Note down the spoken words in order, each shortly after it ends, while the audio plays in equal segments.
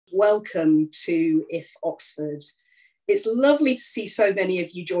welcome to IF Oxford. It's lovely to see so many of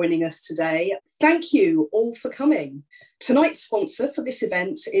you joining us today. Thank you all for coming. Tonight's sponsor for this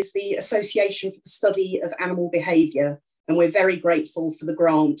event is the Association for the Study of Animal Behaviour, and we're very grateful for the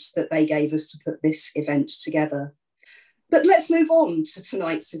grant that they gave us to put this event together. But let's move on to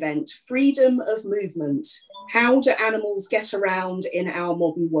tonight's event, Freedom of Movement. How do animals get around in our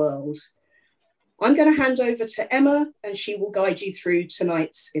modern world? I'm going to hand over to Emma and she will guide you through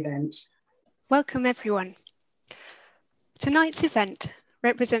tonight's event. Welcome everyone. Tonight's event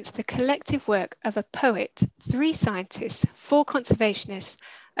represents the collective work of a poet, 3 scientists, 4 conservationists,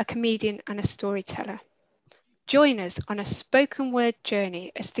 a comedian and a storyteller. Join us on a spoken word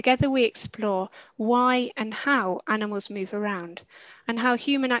journey as together we explore why and how animals move around and how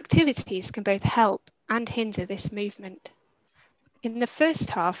human activities can both help and hinder this movement. In the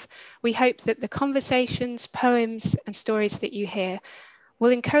first half, we hope that the conversations, poems and stories that you hear will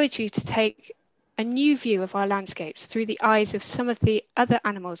encourage you to take a new view of our landscapes through the eyes of some of the other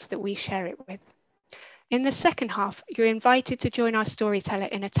animals that we share it with. In the second half, you're invited to join our storyteller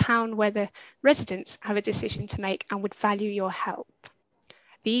in a town where the residents have a decision to make and would value your help.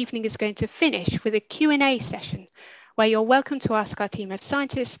 The evening is going to finish with a Q&A session where you're welcome to ask our team of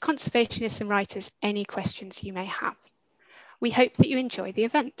scientists, conservationists and writers any questions you may have. We hope that you enjoy the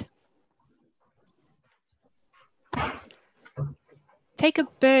event. Take a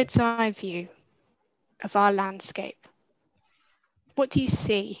bird's eye view of our landscape. What do you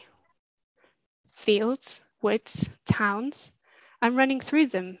see? Fields, woods, towns, and running through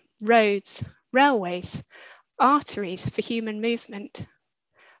them, roads, railways, arteries for human movement.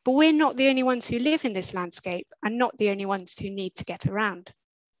 But we're not the only ones who live in this landscape and not the only ones who need to get around.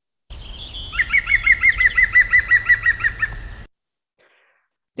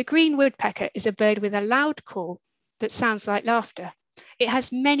 The green woodpecker is a bird with a loud call that sounds like laughter. It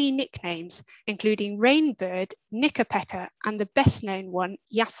has many nicknames, including rainbird, knickerpecker, and the best known one,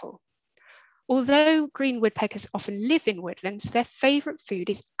 yaffle. Although green woodpeckers often live in woodlands, their favourite food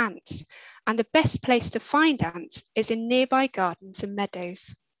is ants, and the best place to find ants is in nearby gardens and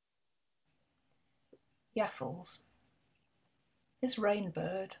meadows. Yaffles. This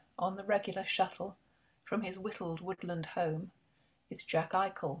rainbird on the regular shuttle from his whittled woodland home is Jack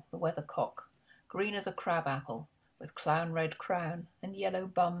Eichel, the weathercock, green as a crabapple, with clown-red crown and yellow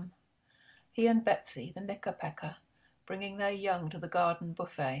bum. He and Betsy, the knickerpecker, bringing their young to the garden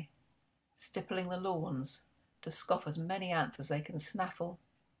buffet, stippling the lawns to scoff as many ants as they can snaffle.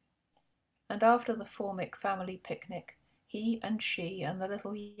 And after the Formic family picnic, he and she and the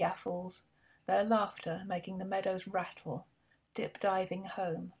little yaffles, their laughter making the meadows rattle, dip-diving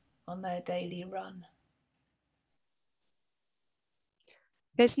home on their daily run.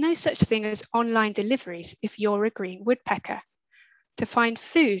 There's no such thing as online deliveries if you're a green woodpecker. To find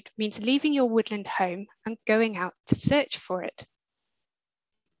food means leaving your woodland home and going out to search for it.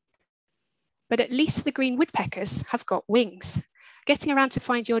 But at least the green woodpeckers have got wings. Getting around to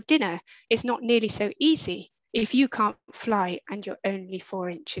find your dinner is not nearly so easy if you can't fly and you're only 4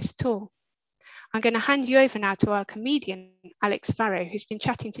 inches tall. I'm going to hand you over now to our comedian, Alex Varro, who's been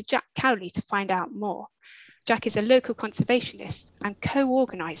chatting to Jack Cowley to find out more. Jack is a local conservationist and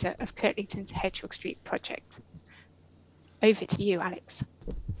co-organiser of Kirtlington's Hedgehog Street project. Over to you, Alex.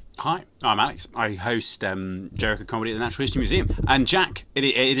 Hi, I'm Alex. I host Jericho Comedy at the Natural History Museum. And Jack, it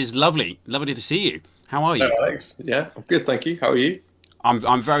is lovely to see you. How are you? Hello, Alex. Yeah, I'm good, thank you. How are you?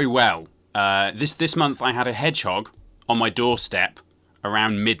 I'm very well. This month I had a hedgehog on my doorstep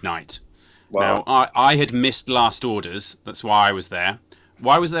around midnight. Wow. Now, I had missed last orders. That's why I was there.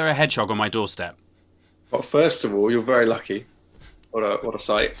 Why was there a hedgehog on my doorstep? Well, first of all, you're very lucky. What a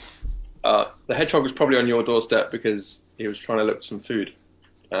sight. The hedgehog was probably on your doorstep because he was trying to look for some food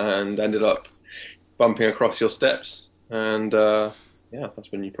and ended up bumping across your steps. And yeah,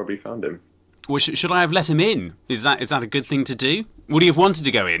 that's when you probably found him. Well, should I have let him in? Is that a good thing to do? Would he have wanted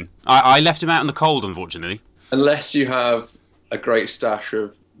to go in? I left him out in the cold, unfortunately. Unless you have a great stash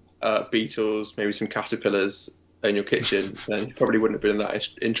of beetles, maybe some caterpillars in your kitchen, then you probably wouldn't have been that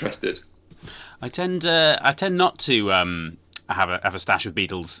interested. I tend not to have a stash of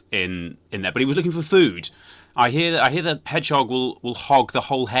beetles in there, but he was looking for food. I hear that hedgehog will hog the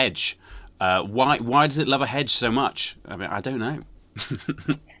whole hedge. Why does it love a hedge so much? I mean, I don't know.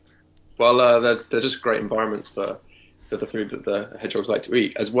 Well, they're just great environments for the food that the hedgehogs like to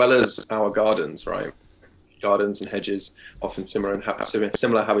eat, as well as our gardens, right? Gardens and hedges often similar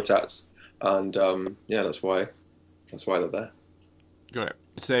habitats, and yeah, that's why they're there. Got it.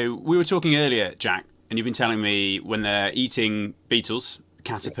 So we were talking earlier, Jack, and you've been telling me when they're eating beetles,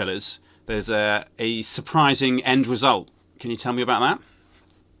 caterpillars, there's a surprising end result. Can you tell me about that?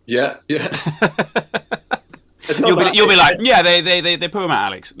 Yeah, yes. You'll be like, yeah, they put them out,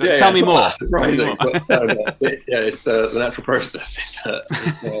 Alex. Yeah, Tell me more. Surprising, but it's the natural process. It's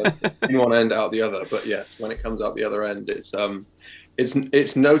in one end out the other. But yeah, when it comes out the other end, it's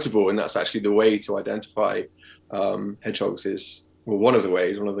notable, and that's actually the way to identify hedgehogs. Is well, one of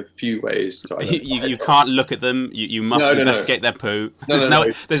the few ways to identify you can't look at them. You must investigate their poo.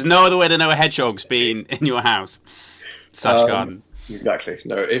 There's no other way to know a hedgehog's been in your house / garden. Exactly.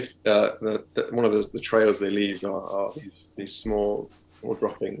 No, if one of the trails they leave are these small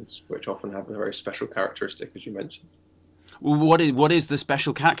droppings, which often have a very special characteristic, as you mentioned. What is the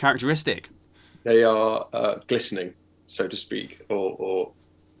special characteristic? They are glistening, so to speak, or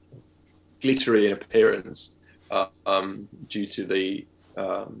glittery in appearance, due to the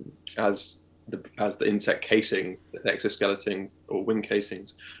as the insect casing, the exoskeleton or wing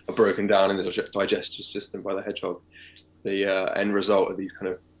casings are broken down in the digestive system by the hedgehog. The end result of these kind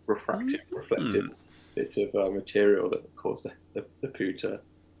of reflective bits of material that cause the poo to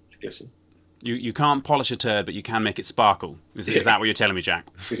glisten. You can't polish a turd, but you can make it sparkle. Is that what you're telling me, Jack?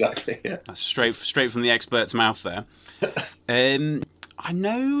 Exactly. Yeah. That's straight from the expert's mouth there. I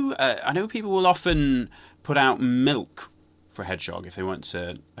know people will often put out milk for a hedgehog if they want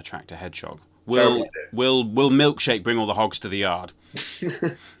to attract a hedgehog. Will milkshake bring all the hogs to the yard?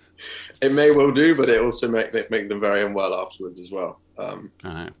 It may well do, but it also make them very unwell afterwards as well.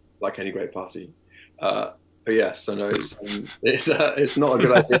 Like any great party. But yes, I know it's not a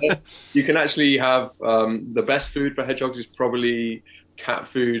good idea. You can actually have the best food for hedgehogs is probably cat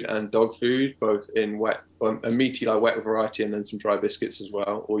food and dog food, both in a meaty like wet variety, and then some dry biscuits as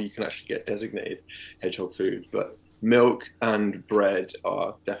well. Or you can actually get designated hedgehog food. But milk and bread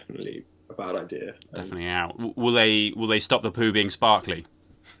are definitely a bad idea. Definitely out. Will they stop the poo being sparkly?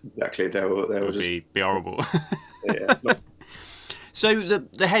 Exactly, they will be horrible. Yeah. So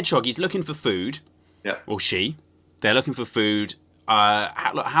the hedgehog, he's looking for food. Yeah. Or she, they're looking for food.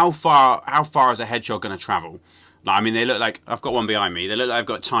 How far is a hedgehog going to travel? Like, I mean, they look like, I've got one behind me. They look like they've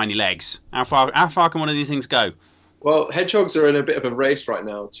got tiny legs. How far can one of these things go? Well, hedgehogs are in a bit of a race right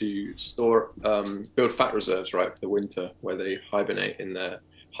now to build fat reserves, right, for the winter, where they hibernate in their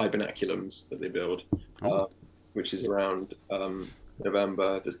hibernaculums that they build, which is around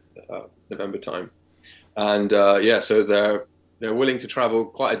November time, and so they're willing to travel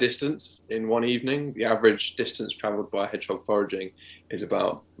quite a distance in one evening. The average distance traveled by hedgehog foraging is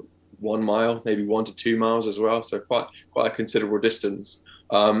about 1 mile, maybe 1 to 2 miles as well. So quite a considerable distance.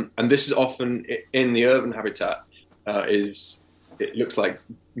 And this is often in the urban habitat. It looks like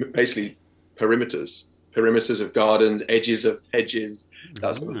basically perimeters of gardens, edges of hedges,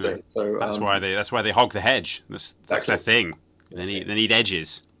 that sort of thing. So that's why they hog the hedge. That's their thing. They need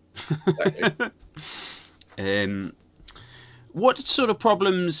edges. Exactly. What sort of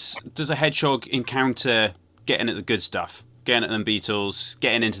problems does a hedgehog encounter getting at the good stuff? Getting at them beetles,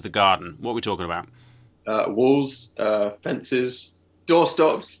 getting into the garden? What are we talking about? Walls, fences,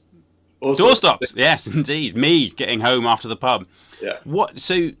 doorstops. Doorstops, yes, indeed. Me getting home after the pub. Yeah.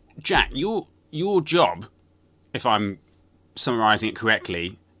 So, Jack, your job, if I'm summarising it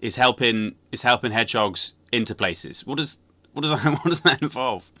correctly, is helping hedgehogs into places. What does that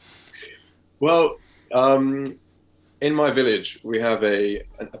involve? Well, in my village, we have a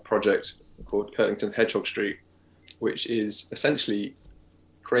project called Kirtlington Hedgehog Street, which is essentially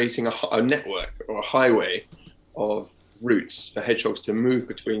creating a network or a highway of routes for hedgehogs to move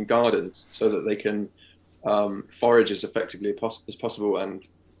between gardens so that they can forage as effectively as possible and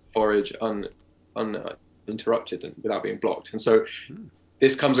forage uninterrupted and without being blocked. And so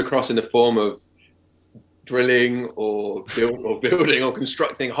this comes across in the form of drilling or building or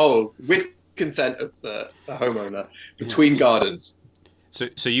constructing holes with consent of the homeowner between gardens.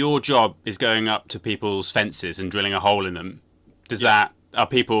 So your job is going up to people's fences and drilling a hole in them. Does that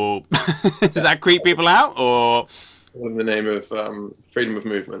creep people out, or in the name of freedom of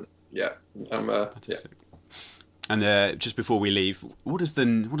movement? Yeah. And just before we leave, what is the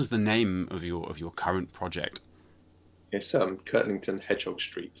name of your current project? It's Kirtlington Hedgehog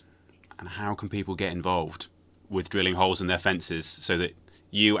Street. And how can people get involved with drilling holes in their fences so that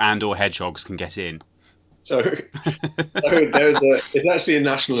you and/or hedgehogs can get in? So it's actually a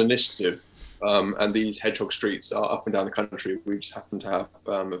national initiative, and these hedgehog streets are up and down the country. We just happen to have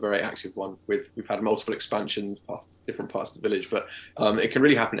a very active one. We've had multiple expansions past different parts of the village, but it can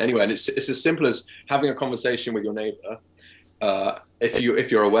really happen anywhere. And it's as simple as having a conversation with your neighbour. If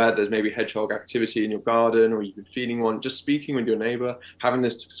you're aware there's maybe hedgehog activity in your garden, or you've been feeding one, just speaking with your neighbour, having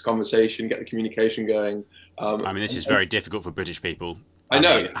this conversation, get the communication going. I mean, this is very difficult for British people. I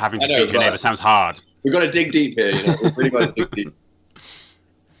know. Having to speak to your neighbour sounds hard. We've got to dig deep here, We've really got to dig deep.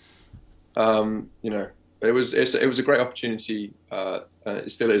 You know, but it was a great opportunity.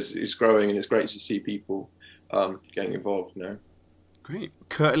 It still is. It's growing, and it's great to see people getting involved. You know. Great.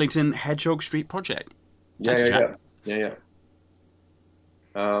 Kirtlington Hedgehog Street Project. Yeah, Thank you, yeah, Jack. yeah, yeah,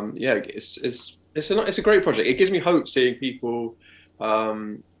 yeah. It's a great project. It gives me hope seeing people,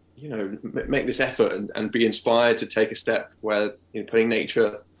 you know, make this effort and be inspired to take a step where, you know, putting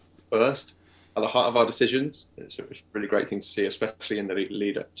nature first at the heart of our decisions. It's a really great thing to see, especially in the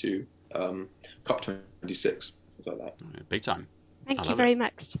lead up to COP26, things like that. Big time. Thank you very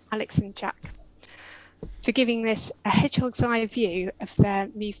much, Alex and Jack, for giving this a hedgehog's eye view of their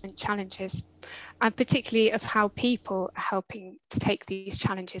movement challenges, and particularly of how people are helping to take these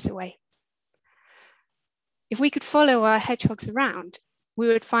challenges away. If we could follow our hedgehogs around, we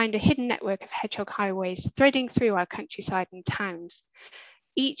would find a hidden network of hedgehog highways threading through our countryside and towns,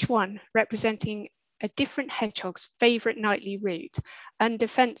 each one representing a different hedgehog's favourite nightly route under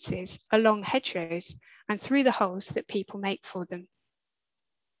fences, along hedgerows, and through the holes that people make for them.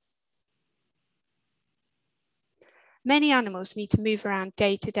 Many animals need to move around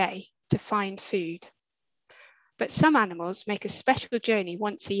day to day to find food, but some animals make a special journey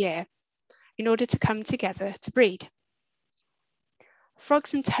once a year in order to come together to breed.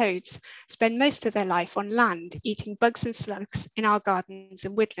 Frogs and toads spend most of their life on land eating bugs and slugs in our gardens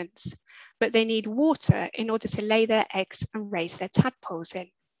and woodlands, but they need water in order to lay their eggs and raise their tadpoles in.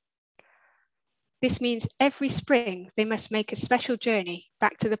 This means every spring they must make a special journey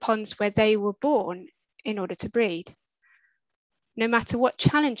back to the ponds where they were born in order to breed. No matter what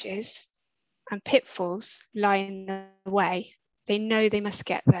challenges and pitfalls lie in the way, they know they must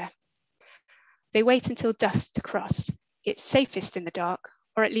get there. They wait until dusk to cross. It's safest in the dark,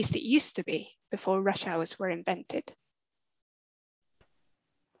 or at least it used to be before rush hours were invented.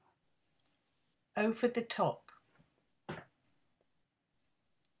 Over the top.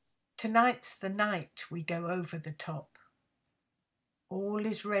 Tonight's the night we go over the top. All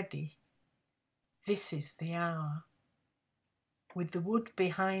is ready. This is the hour. With the wood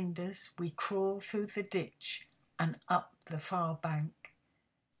behind us, we crawl through the ditch and up the far bank.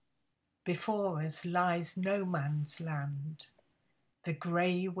 Before us lies no man's land, the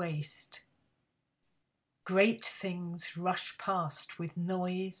grey waste. Great things rush past with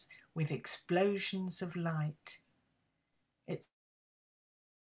noise, with explosions of light. It's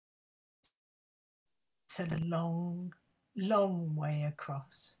a long, long way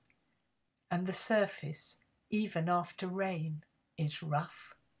across, and the surface, even after rain, is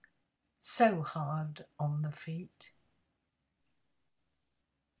rough, so hard on the feet.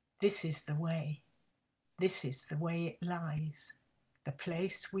 This is the way it lies, the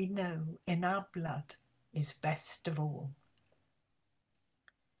place we know in our blood is best of all.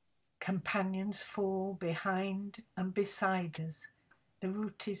 Companions fall behind and beside us, the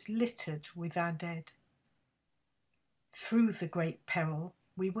route is littered with our dead. Through the great peril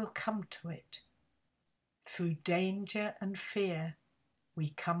we will come to it. Through danger and fear we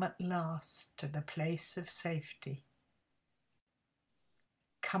come at last to the place of safety.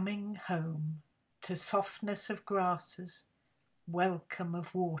 Coming home to softness of grasses, welcome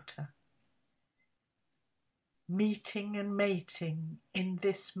of water. Meeting and mating in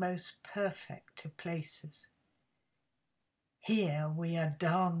this most perfect of places. Here we are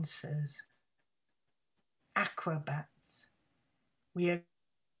dancers, acrobats. We are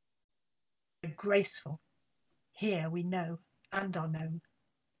graceful. Here we know and are known.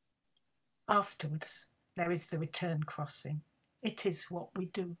 Afterwards there is the return crossing. It is what we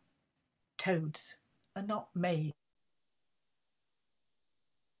do. Toads are not made.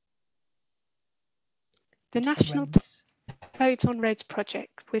 The National Toads on Roads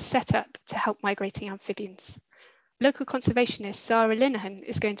project was set up to help migrating amphibians. Local conservationist Zara Linehan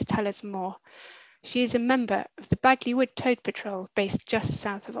is going to tell us more. She is a member of the Bagley Wood Toad Patrol based just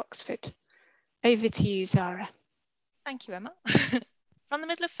south of Oxford. Over to you, Zara. Thank you, Emma. From the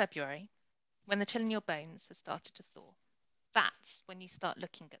middle of February, when the chill in your bones has started to thaw, that's when you start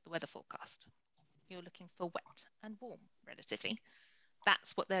looking at the weather forecast. You're looking for wet and warm, relatively.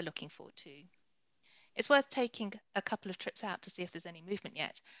 That's what they're looking forward to. It's worth taking a couple of trips out to see if there's any movement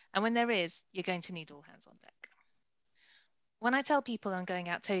yet, and when there is, you're going to need all hands on deck. When I tell people I'm going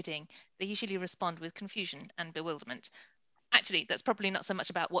out toading, they usually respond with confusion and bewilderment. Actually, that's probably not so much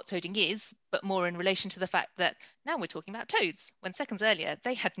about what toading is, but more in relation to the fact that now we're talking about toads, when seconds earlier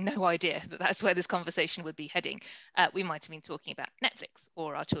they had no idea that that's where this conversation would be heading. We might have been talking about Netflix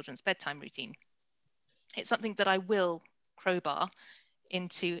or our children's bedtime routine. It's something that I will crowbar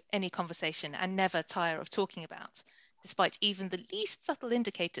into any conversation and never tire of talking about, despite even the least subtle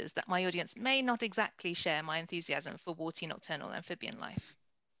indicators that my audience may not exactly share my enthusiasm for warty nocturnal amphibian life.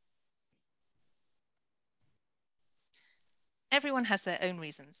 Everyone has their own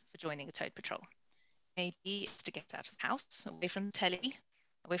reasons for joining a toad patrol. Maybe it's to get out of the house, away from the telly,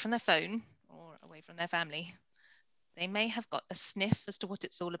 away from their phone, or away from their family. They may have got a sniff as to what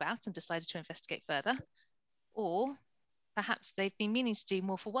it's all about and decided to investigate further. Or perhaps they've been meaning to do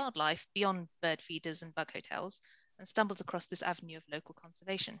more for wildlife beyond bird feeders and bug hotels and stumbled across this avenue of local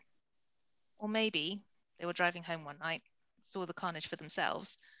conservation. Or maybe they were driving home one night, saw the carnage for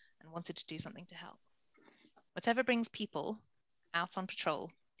themselves, and wanted to do something to help. Whatever brings people out on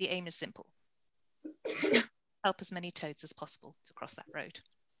patrol, the aim is simple. Help as many toads as possible to cross that road.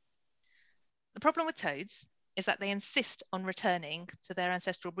 The problem with toads is that they insist on returning to their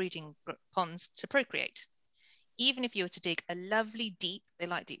ancestral breeding ponds to procreate. Even if you were to dig a lovely deep, they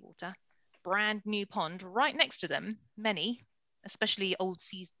like deep water, brand new pond right next to them, many, especially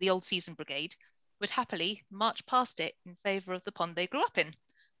the old season brigade, would happily march past it in favour of the pond they grew up in,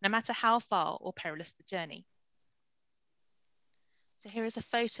 no matter how far or perilous the journey. So here is a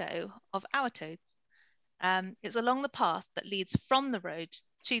photo of our toads. It's along the path that leads from the road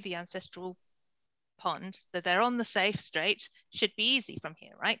to the ancestral pond. So they're on the safe straight, should be easy from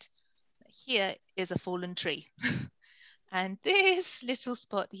here, right? Here is a fallen tree. And this little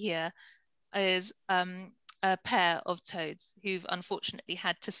spot here is a pair of toads who've unfortunately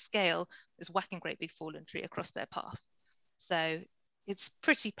had to scale this whacking great big fallen tree across their path. So it's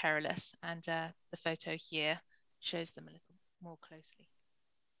pretty perilous, and the photo here shows them a little more closely.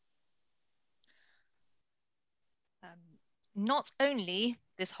 Not only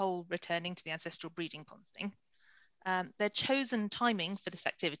this whole returning to the ancestral breeding ponds thing, their chosen timing for this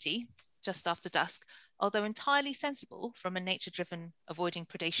activity, just after dusk, although entirely sensible from a nature-driven avoiding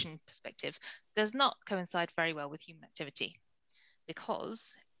predation perspective, does not coincide very well with human activity,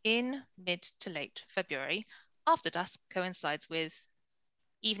 because in mid to late February, after dusk coincides with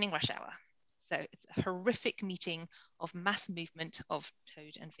evening rush hour. So it's a horrific meeting of mass movement of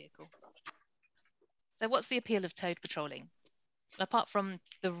toad and vehicle. So what's the appeal of toad patrolling? Apart from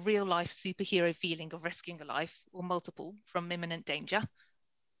the real-life superhero feeling of rescuing a life, or multiple, from imminent danger,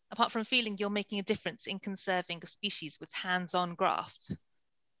 apart from feeling you're making a difference in conserving a species with hands-on graft,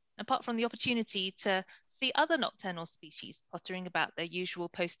 apart from the opportunity to see other nocturnal species pottering about their usual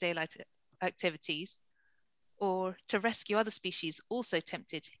post-daylight activities, or to rescue other species also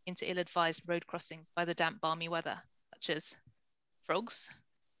tempted into ill-advised road crossings by the damp, balmy weather, such as frogs.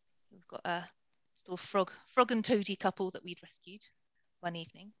 We've got a little frog and toady couple that we'd rescued one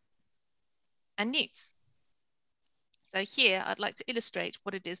evening, and newts. So here I'd like to illustrate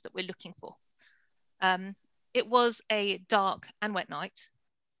what it is that we're looking for. It was a dark and wet night.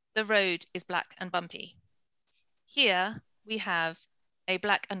 The road is black and bumpy. Here we have a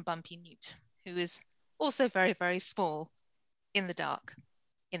black and bumpy newt who is also very, very small in the dark,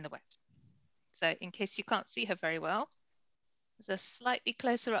 in the wet. So in case you can't see her very well, there's a slightly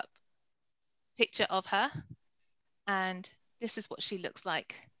closer up picture of her, and this is what she looks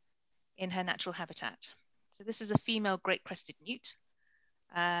like in her natural habitat. So this is a female great-crested newt.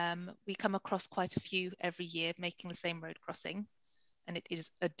 We come across quite a few every year making the same road crossing, and it is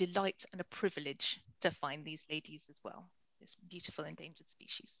a delight and a privilege to find these ladies as well, this beautiful endangered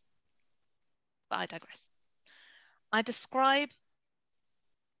species. But I digress. I describe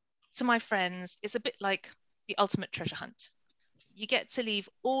to my friends, it's a bit like the ultimate treasure hunt. You get to leave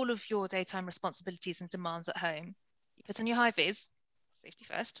all of your daytime responsibilities and demands at home. You put on your high vis, safety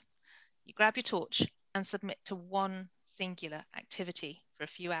first, you grab your torch and submit to one singular activity for a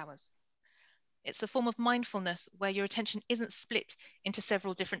few hours. It's a form of mindfulness where your attention isn't split into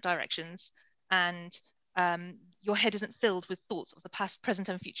several different directions, and your head isn't filled with thoughts of the past, present,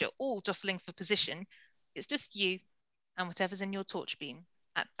 and future, all jostling for position. It's just you and whatever's in your torch beam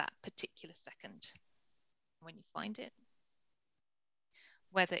at that particular second. When you find it,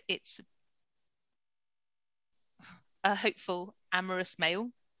 whether it's a hopeful, amorous male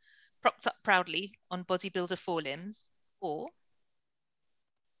propped up proudly on bodybuilder forelimbs, or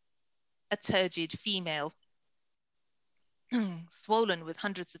a turgid female swollen with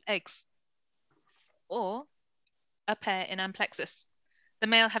hundreds of eggs, or a pair in amplexus, the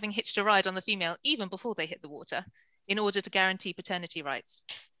male having hitched a ride on the female even before they hit the water in order to guarantee paternity rights.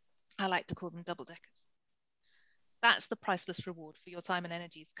 I like to call them double-deckers. That's the priceless reward for your time and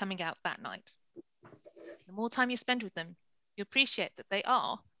energies coming out that night. The more time you spend with them, you appreciate that they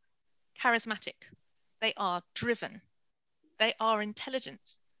are charismatic, they are driven, they are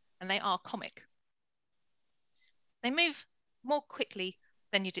intelligent, and they are comic. They move more quickly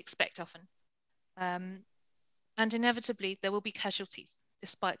than you'd expect often. And inevitably, there will be casualties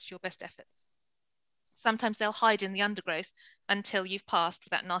despite your best efforts. Sometimes they'll hide in the undergrowth until you've passed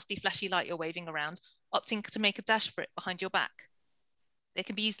with that nasty flashy light you're waving around, opting to make a dash for it behind your back. They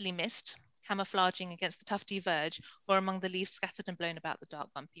can be easily missed, camouflaging against the tufty verge or among the leaves scattered and blown about the dark,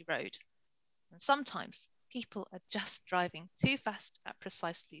 bumpy road. And sometimes people are just driving too fast at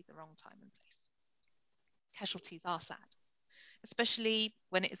precisely the wrong time and place. Casualties are sad, especially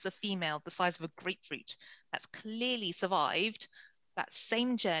when it is a female the size of a grapefruit that's clearly survived that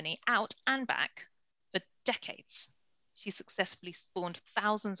same journey out and back for decades. She successfully spawned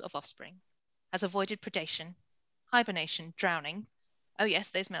thousands of offspring, has avoided predation, hibernation, drowning. Oh yes,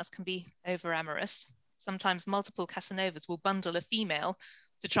 those males can be over-amorous. Sometimes multiple Casanovas will bundle a female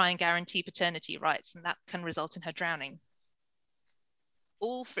to try and guarantee paternity rights, and that can result in her drowning.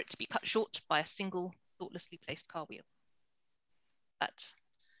 All for it to be cut short by a single thoughtlessly placed car wheel. But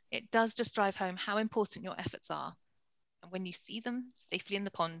it does just drive home how important your efforts are. And when you see them safely in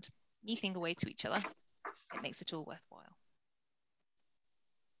the pond, meeping away to each other, it makes it all worthwhile.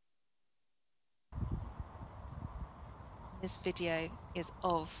 This video is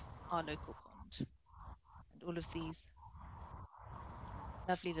of our local pond. And all of these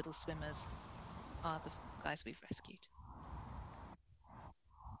lovely little swimmers are the guys we've rescued.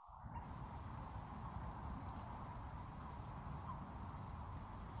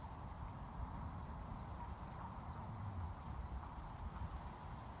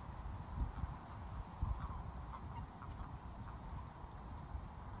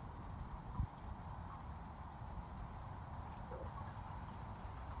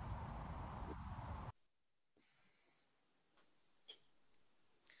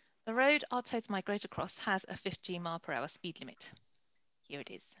 The road our toads migrate across has a 50 mph speed limit. Here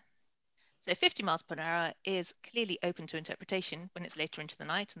it is. So 50 miles per hour is clearly open to interpretation when it's later into the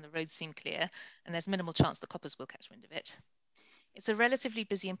night and the roads seem clear and there's minimal chance the coppers will catch wind of it. It's a relatively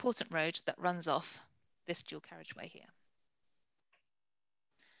busy, important road that runs off this dual carriageway here.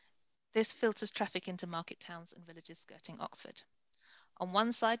 This filters traffic into market towns and villages skirting Oxford. On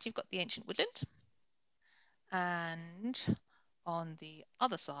one side, you've got the ancient woodland, and on the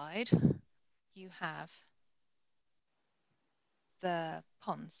other side, you have the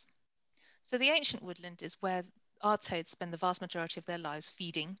ponds. So the ancient woodland is where our toads spend the vast majority of their lives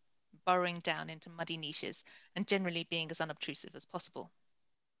feeding, burrowing down into muddy niches, and generally being as unobtrusive as possible.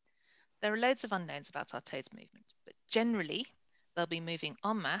 There are loads of unknowns about our toads' movement, but generally they'll be moving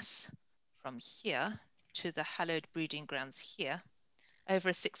en masse from here to the hallowed breeding grounds here over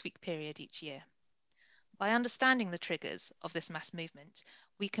a 6-week period each year. By understanding the triggers of this mass movement,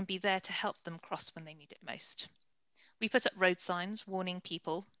 we can be there to help them cross when they need it most. We put up road signs warning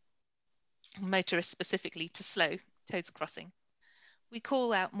people, motorists specifically, to slow toads crossing. We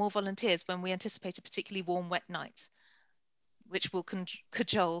call out more volunteers when we anticipate a particularly warm, wet night, which will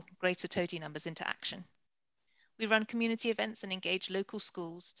cajole greater toadie numbers into action. We run community events and engage local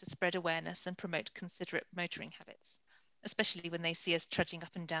schools to spread awareness and promote considerate motoring habits, especially when they see us trudging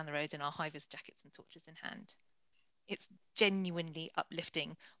up and down the road in our high-vis jackets and torches in hand. It's genuinely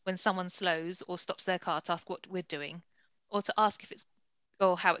uplifting when someone slows or stops their car to ask what we're doing, or to ask if it's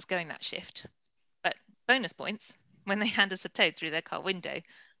or how it's going that shift. But bonus points when they hand us a toad through their car window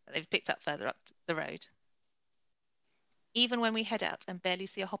that they've picked up further up the road. Even when we head out and barely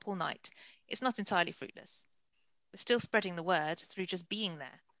see a hop all night, it's not entirely fruitless. We're still spreading the word through just being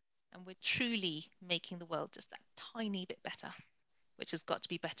there, and we're truly making the world just that tiny bit better, which has got to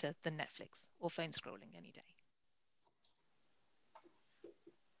be better than Netflix or phone scrolling any day.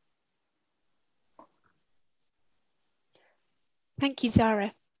 Thank you,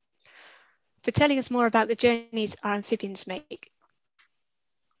 Zara, for telling us more about the journeys our amphibians make.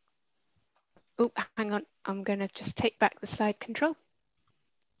 Oh, hang on, I'm going to just take back the slide control.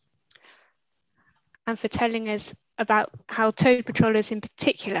 And for telling us about how toad patrollers in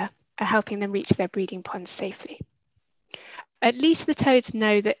particular are helping them reach their breeding ponds safely. At least the toads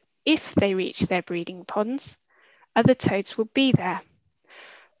know that if they reach their breeding ponds, other toads will be there.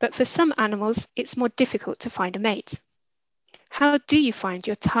 But for some animals, it's more difficult to find a mate. How do you find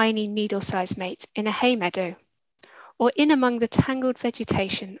your tiny needle-sized mate in a hay meadow or in among the tangled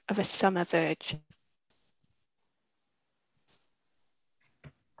vegetation of a summer verge?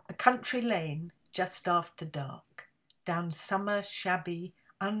 A country lane just after dark, down summer shabby,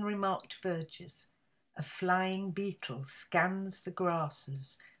 unremarked verges, a flying beetle scans the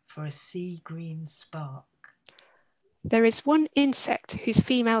grasses for a sea-green spark. There is one insect whose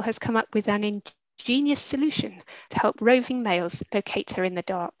female has come up with an ingenious solution to help roving males locate her in the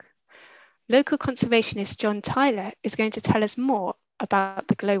dark. Local conservationist John Tyler is going to tell us more about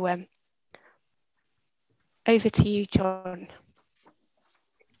the glowworm. Over to you, John.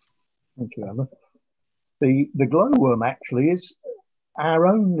 Thank you, Emma. The glowworm actually is our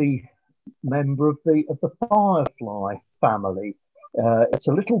only member of the firefly family. It's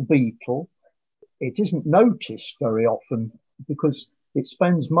a little beetle. It isn't noticed very often because it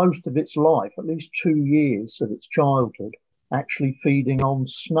spends most of its life, at least 2 years of its childhood, actually feeding on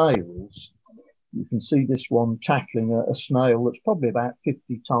snails. You can see this one tackling a snail that's probably about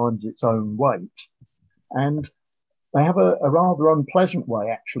 50 times its own weight. And they have a rather unpleasant way,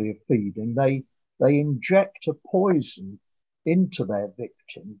 actually, of feeding. They inject a poison into their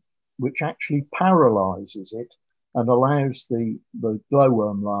victim, which actually paralyzes it and allows the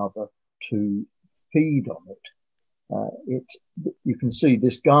glowworm larva to feed on it. You can see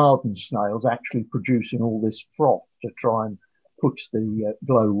this garden snail's actually producing all this froth to try and put the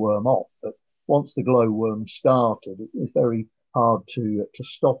glowworm off. But once the glowworm started, it's very hard to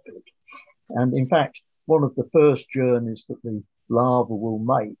stop it. And in fact, one of the first journeys that the larva will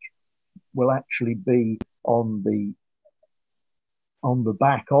make will actually be on the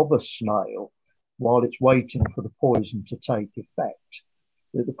back of a snail while it's waiting for the poison to take effect.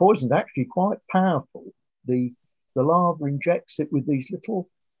 The poison's actually quite powerful. The larva injects it with these little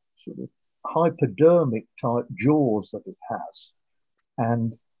sort of hypodermic type jaws that it has.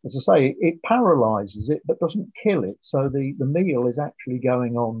 And as I say, it paralyzes it but doesn't kill it. So the meal is actually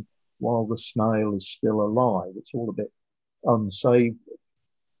going on while the snail is still alive. It's all a bit unsavory.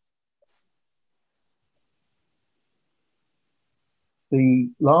 The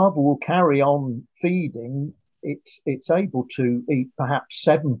larva will carry on feeding. It's able to eat perhaps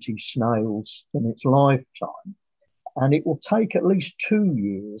 70 snails in its lifetime, and it will take at least 2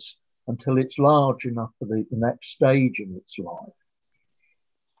 years until it's large enough for the next stage in its life.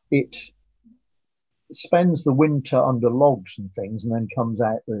 It spends the winter under logs and things and then comes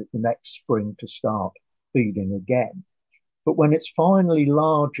out the next spring to start feeding again. But when it's finally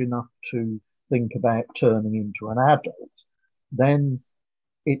large enough to think about turning into an adult, then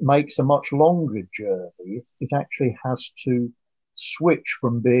it makes a much longer journey. It actually has to switch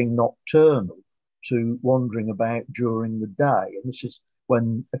from being nocturnal to wandering about during the day. And this is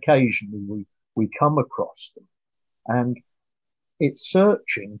when occasionally we come across them. And it's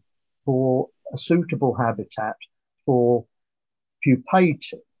searching for a suitable habitat for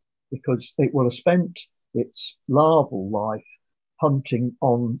pupating, because it will have spent its larval life hunting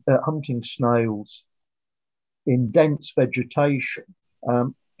snails in dense vegetation,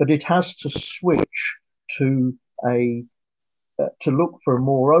 but it has to switch to look for a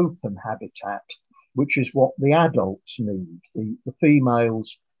more open habitat, which is what the adults need. The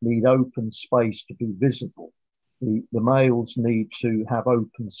females need open space to be visible. The males need to have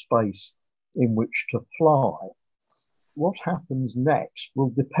open space in which to fly. What happens next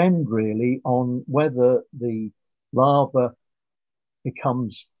will depend really on whether the larva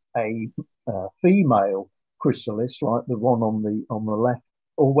becomes a female chrysalis like the one on the left,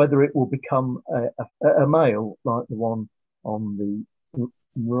 or whether it will become a male like the one on the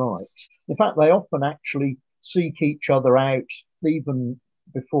right. In fact, they often actually seek each other out even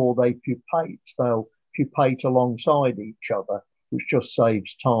before they pupate. They'll pupate alongside each other, which just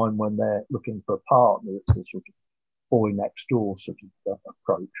saves time when they're looking for a partner. It's the sort of boy next door sort of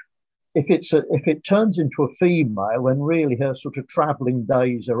approach. If it turns into a female, then really her sort of travelling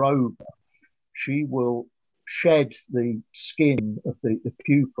days are over. She will shed the skin of the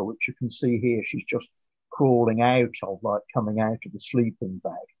pupa, which you can see here. She's just crawling out of, like coming out of the sleeping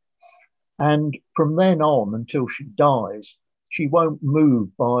bag. And from then on until she dies, she won't move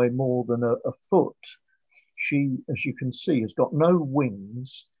by more than a foot. She, as you can see, has got no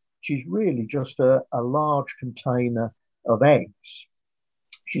wings. She's really just a large container of eggs.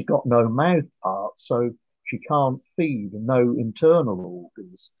 She's got no mouth parts, so she can't feed, and no internal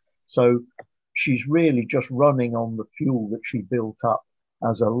organs. So she's really just running on the fuel that she built up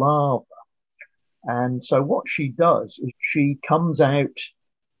as a larva. And so what she does is she comes out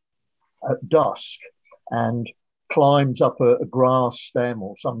at dusk and climbs up a grass stem,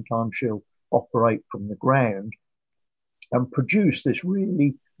 or sometimes she'll operate from the ground and produce this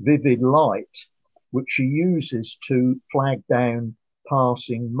really vivid light, which she uses to flag down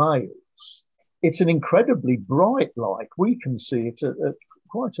passing males. It's an incredibly bright light. We can see it at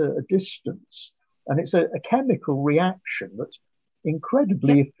quite a distance, and it's a chemical reaction that's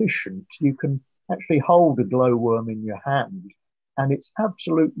incredibly efficient. You can actually hold a glowworm in your hand, and it's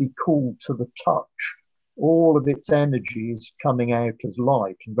absolutely cool to the touch. All of its energy is coming out as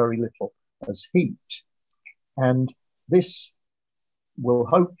light and very little as heat. And this will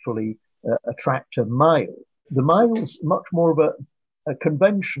hopefully attract a male. The male's much more of a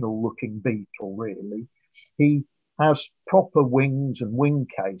conventional looking beetle, really. He has proper wings and wing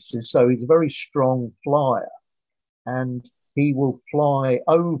cases, so he's a very strong flyer, and he will fly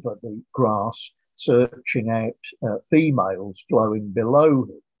over the grass, searching out females glowing below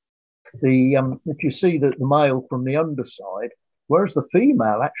him. If you see that the male from the underside, whereas the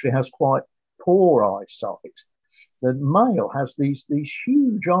female actually has quite poor eyesight, the male has these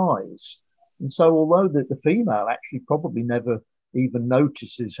huge eyes. And so although the female actually probably never even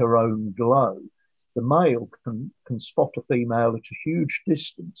notices her own glow, the male can spot a female at a huge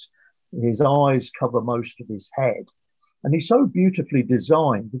distance. His eyes cover most of his head. And he's so beautifully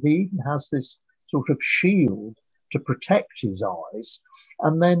designed that he even has this sort of shield to protect his eyes.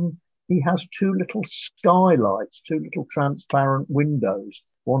 And then he has two little skylights, two little transparent windows,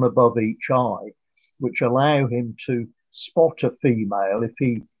 one above each eye, which allow him to spot a female.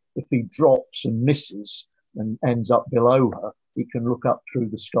 If he drops and misses and ends up below her, he can look up through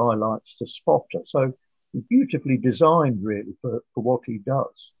the skylights to spot her. So he's beautifully designed, really, for what he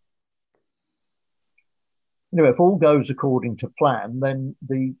does. Anyway, if all goes according to plan, then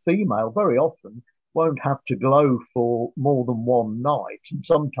the female very often won't have to glow for more than one night, and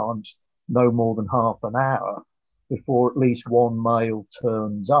sometimes no more than half an hour before at least one male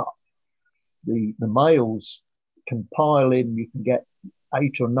turns up. The males can pile in. You can get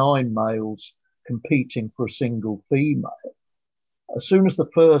 8 or 9 males competing for a single female. As soon as the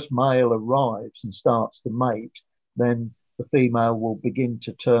first male arrives and starts to mate, then the female will begin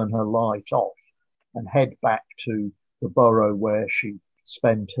to turn her light off and head back to the burrow where she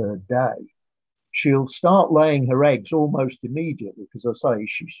spent her day. She'll start laying her eggs almost immediately, because I say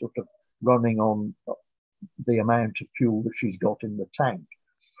she's sort of running on the amount of fuel that she's got in the tank.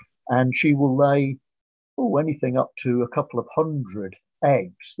 And she will lay anything up to a couple of 100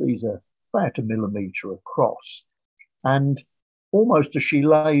 eggs. These are about 1 millimetre across. And almost as she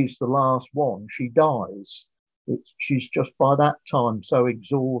lays the last one, she dies. She's just by that time so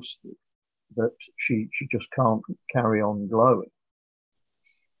exhausted that she just can't carry on glowing.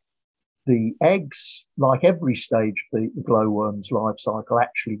 The eggs, like every stage of the glowworm's life cycle,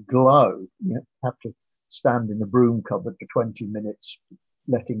 actually glow. You have to stand in the broom cupboard for 20 minutes,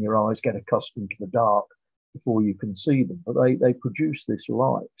 letting your eyes get accustomed to the dark before you can see them. But they produce this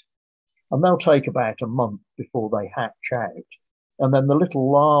light. And they'll take about a month before they hatch out. And then the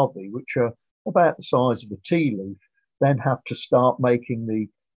little larvae, which are about the size of a tea leaf, then have to start making the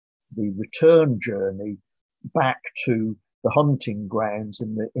return journey back to the hunting grounds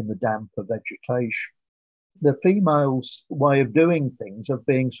in the damper vegetation. The female's way of doing things, of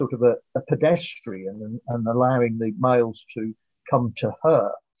being sort of a pedestrian and allowing the males to come to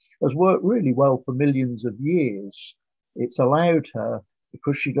her, has worked really well for millions of years. It's allowed her,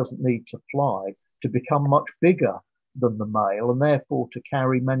 because she doesn't need to fly, to become much bigger than the male, and therefore to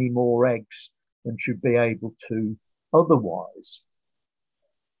carry many more eggs than she'd be able to otherwise.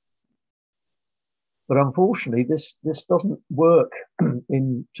 But unfortunately, this doesn't work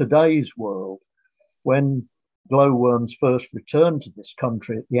in today's world. When glowworms first returned to this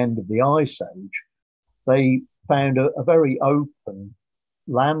country at the end of the Ice Age, they found a very open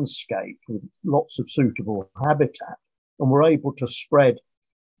landscape with lots of suitable habitat, and were able to spread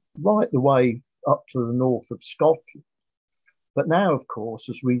right the way up to the north of Scotland. But now, of course,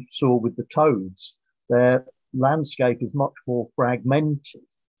 as we saw with the toads, their landscape is much more fragmented.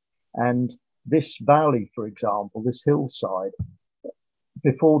 And this valley, for example, this hillside,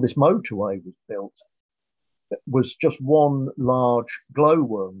 before this motorway was built, was just one large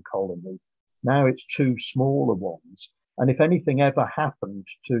glowworm colony. Now it's 2 smaller ones. And if anything ever happened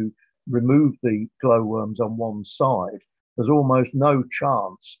to remove the glowworms on one side, there's almost no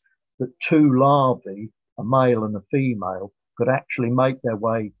chance that 2 larvae, a male and a female, could actually make their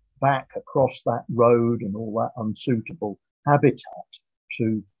way back across that road and all that unsuitable habitat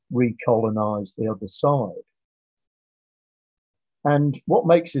to recolonize the other side. And what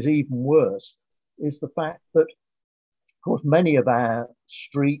makes it even worse is the fact that, of course, many of our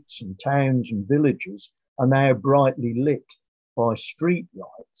streets and towns and villages are now brightly lit by street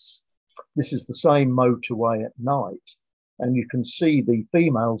lights. This is the same motorway at night, and you can see the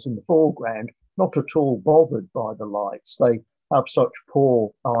females in the foreground not at all bothered by the lights. They have such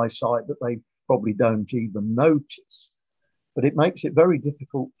poor eyesight that they probably don't even notice. But it makes it very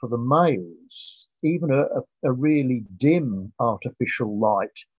difficult for the males. Even a really dim artificial light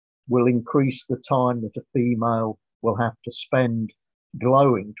will increase the time that a female will have to spend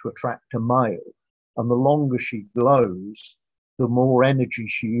glowing to attract a male. And the longer she glows, the more energy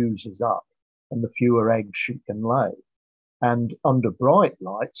she uses up and the fewer eggs she can lay. And under bright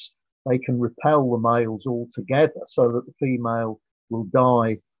lights, they can repel the males altogether, so that the female will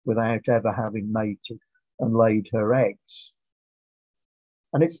die without ever having mated and laid her eggs.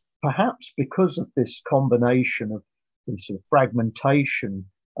 And it's perhaps because of this combination of the sort of fragmentation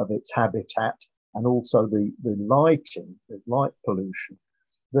of its habitat and also the lighting, the light pollution,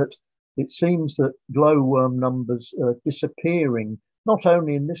 that it seems that glowworm numbers are disappearing, not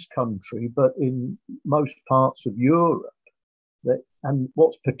only in this country, but in most parts of Europe. And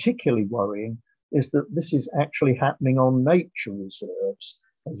what's particularly worrying is that this is actually happening on nature reserves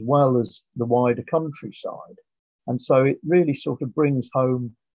as well as the wider countryside. And so it really sort of brings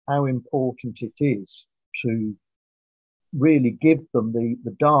home how important it is to really give them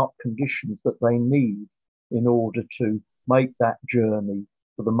the dark conditions that they need in order to make that journey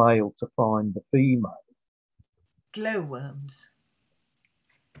for the male to find the female. Glowworms.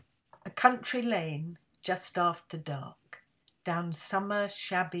 A country lane just after dark, down summer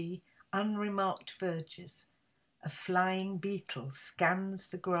shabby, unremarked verges, a flying beetle scans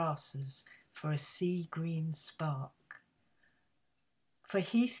the grasses for a sea-green spark. For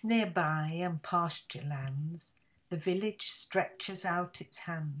heath nearby and pasture lands, the village stretches out its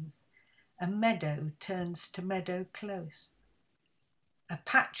hands. A meadow turns to meadow close. A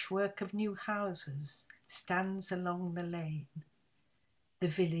patchwork of new houses stands along the lane. The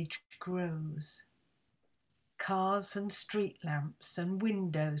village grows. Cars and street lamps and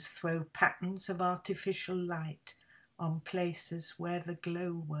windows throw patterns of artificial light on places where the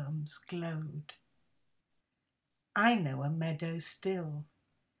glowworms glowed. I know a meadow still,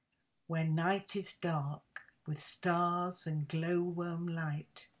 where night is dark with stars and glowworm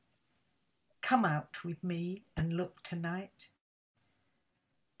light. Come out with me and look tonight.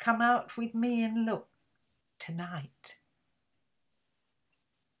 Come out with me and look tonight.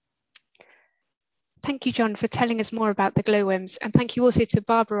 Thank you, John, for telling us more about the glowworms, and thank you also to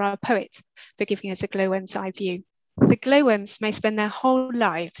Barbara, our poet, for giving us a glowworm's eye view. The glowworms may spend their whole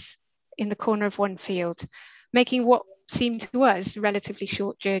lives in the corner of one field, making what seem to us relatively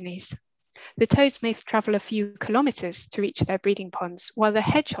short journeys. The toads may travel a few kilometres to reach their breeding ponds, while the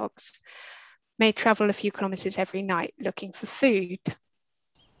hedgehogs may travel a few kilometres every night looking for food.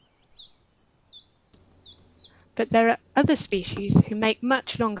 But there are other species who make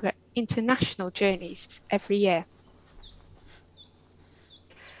much longer international journeys every year.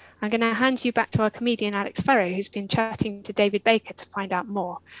 I'm going to hand you back to our comedian Alex Farrow, who's been chatting to David Baker to find out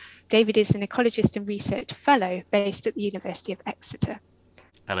more. David is an ecologist and research fellow based at the University of Exeter.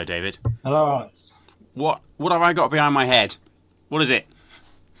 Hello, David. Hello, Alex. What have I got behind my head? What is it?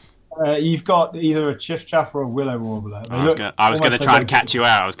 You've got either a chiffchaff or a willow warbler. I was going to try and catch you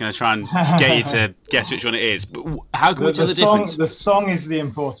out. I was going to try and get you to guess which one it is. But how can we tell the difference? The song is the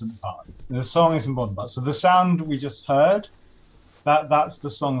important part. The song is the important part. So the sound we just heard, that's the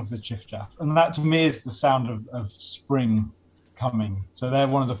song of the chiffchaff. And that to me is the sound of spring coming. So they're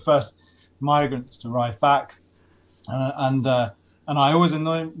one of the first migrants to arrive back. And I always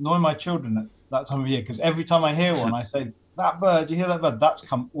annoy my children at that time of year, because every time I hear one, I say, that bird, do you hear that bird? That's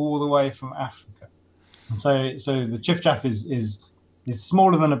come all the way from Africa. And so the chiffchaff is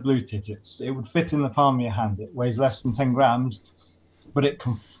smaller than a blue tit. It would fit in the palm of your hand. It weighs less than 10 grams, but it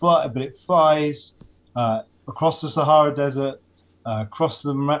can fly. But it flies across the Sahara Desert, across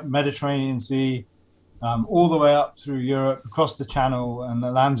the Mediterranean Sea, all the way up through Europe, across the Channel, and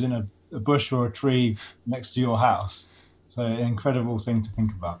it lands in a bush or a tree next to your house. So an incredible thing to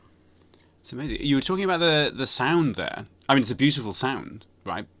think about. It's amazing. You were talking about the sound there. I mean, it's a beautiful sound,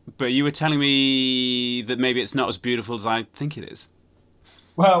 right? But you were telling me that maybe it's not as beautiful as I think it is.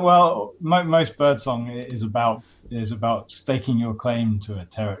 Well, most birdsong is about staking your claim to a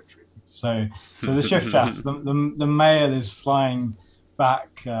territory. So the chiffchaff, the male is flying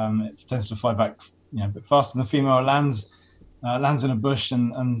back. It tends to fly back, a bit faster than the female. Lands in a bush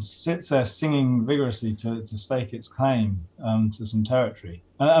and sits there singing vigorously to stake its claim to some territory.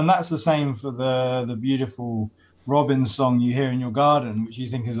 And that's the same for the beautiful robin song you hear in your garden, which you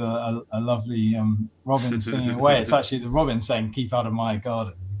think is a lovely robin singing away. It's actually the robin saying, "Keep out of my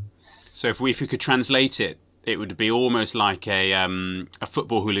garden." So if we could translate it, it would be almost like a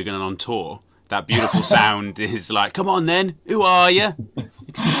football hooligan on tour. That beautiful sound is like, "Come on then, who are you?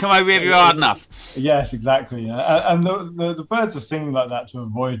 Come over if you're hard enough." Yes, exactly. And the birds are singing like that to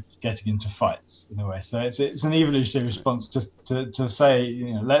avoid getting into fights in a way. So it's an evolutionary response to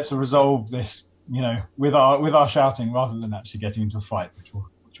say, let's resolve this, with our shouting rather than actually getting into a fight, which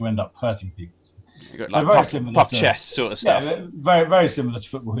will end up hurting people. You've got like puff chest sort of stuff. Yeah, very very similar to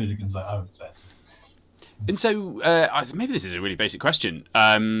football hooligans, I would say. And so maybe this is a really basic question.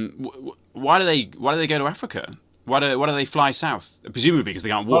 Why do they go to Africa? Why do they fly south? Presumably because they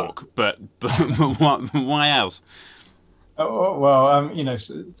can't walk. But why else?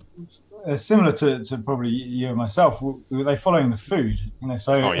 similar to probably you and myself. Were they following the food?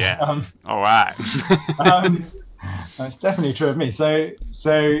 So oh yeah, all right. That's definitely true of me. So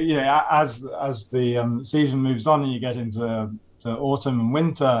as the season moves on and you get into autumn and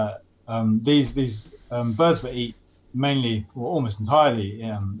winter, these birds that eat mainly or almost entirely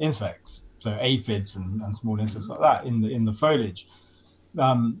insects, so aphids and small insects like that in the foliage.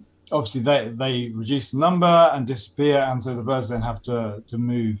 Obviously, they reduce the number and disappear, and so the birds then have to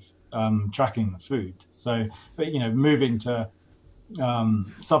move tracking the food. So, but moving to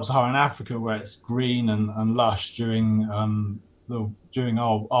sub-Saharan Africa, where it's green and lush during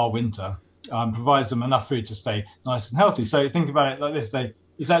our winter, provides them enough food to stay nice and healthy. So think about it like this: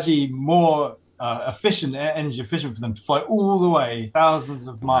 it's actually more energy efficient for them to fly all the way thousands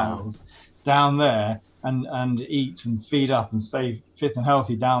of miles down there and eat and feed up and stay fit and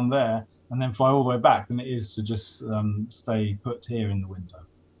healthy down there, and then fly all the way back than it is to just stay put here in the winter.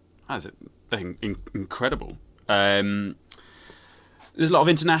 That's incredible. There's a lot of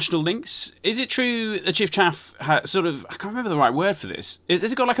international links. Is it true the chiffchaff sort of, I can't remember the right word for this, is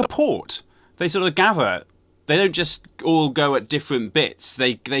it got like a port? They sort of gather. They don't just all go at different bits.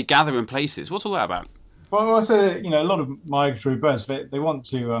 They gather in places. What's all that about? Well, also, a lot of migratory birds, they want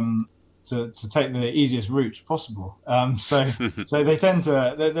to take the easiest route possible. So they tend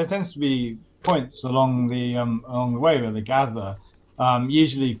to there tends to be points along the way where they gather.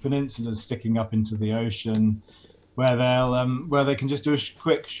 Usually peninsulas sticking up into the ocean, where they can just do a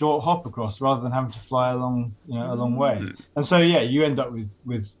quick short hop across rather than having to fly a long way. And so you end up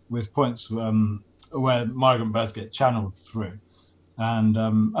with points where migrant birds get channeled through, and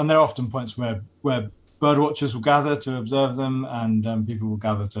there are often points where bird watchers will gather to observe them, and people will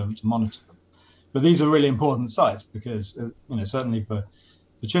gather to monitor them. But these are really important sites because certainly for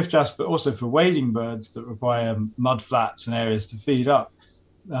chiffchaffs, but also for wading birds that require mud flats and areas to feed up.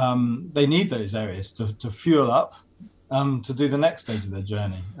 They need those areas to fuel up to do the next stage of their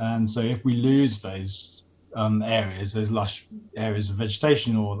journey. And so if we lose those areas, those lush areas of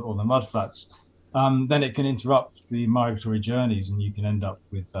vegetation or the mud flats, then it can interrupt the migratory journeys, and you can end up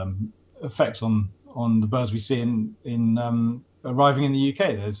with effects on the birds we see in arriving in the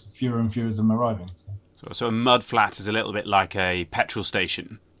UK. There's fewer and fewer of them arriving. So a mud flat is a little bit like a petrol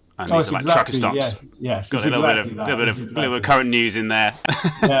station. And these are like trucker stops. Yes. Got a little bit of current news in there.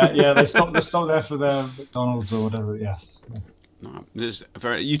 yeah. They stop there for their McDonald's or whatever. Yes. No,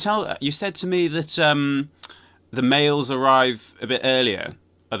 you said to me that the males arrive a bit earlier.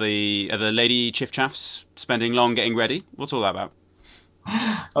 Are the lady chiffchaffs spending long getting ready? What's all that about?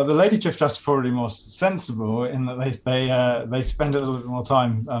 The lady chiffchaffs are probably more sensible in that they spend a little bit more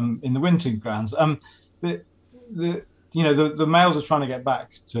time in the wintering grounds. The males are trying to get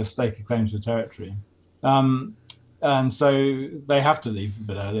back to stake a claim to the territory, and so they have to leave a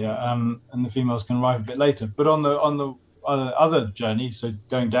bit earlier, and the females can arrive a bit later. But on the other journey, so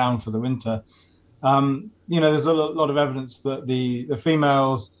going down for the winter, there's a lot of evidence that the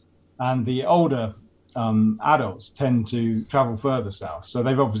females and the older adults tend to travel further south. So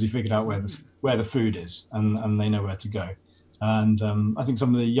they've obviously figured out where the food is, and they know where to go. And I think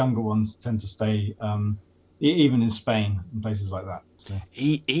some of the younger ones tend to stay. Even in Spain and places like that. So.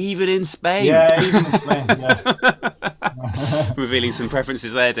 Even in Spain? Yeah, even in Spain, yeah. Revealing some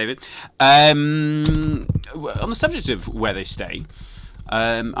preferences there, David. On the subject of where they stay,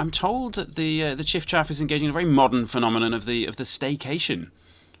 I'm told that the chiffchaff is engaging in a very modern phenomenon of the staycation.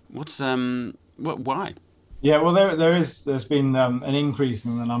 Why? Yeah, well, there's been an increase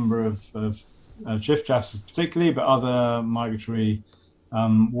in the number of chiffchaffs particularly, but other migratory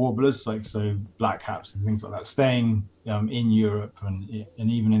warblers, like blackcaps and things like that, staying in Europe and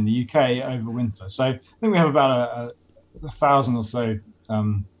even in the UK over winter. So I think we have about 1,000 or so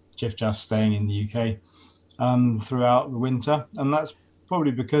chiffchaffs staying in the UK throughout the winter, and that's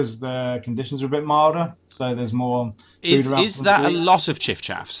probably because the conditions are a bit milder, so there's more food around. Is that a lot of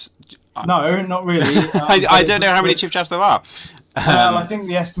chiffchaffs? No, not really. I don't know how many chiffchaffs there are. Well, I think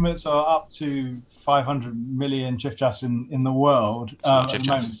the estimates are up to 500 million chiffchaffs in the world at the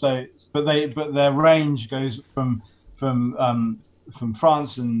moment. So, but their range goes from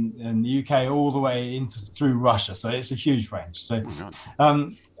France and the UK all the way through Russia. So it's a huge range. So,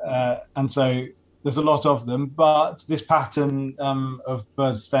 and so there's a lot of them. But this pattern of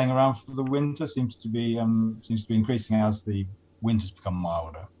birds staying around for the winter seems to be increasing as the winters become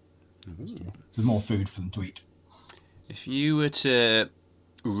milder. There's more food for them to eat. If you were to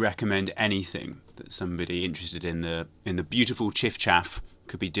recommend anything that somebody interested in the beautiful chiffchaff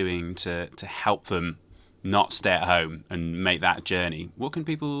could be doing to help them not stay at home and make that journey, what can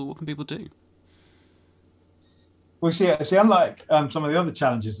people do? Well, see, unlike some of the other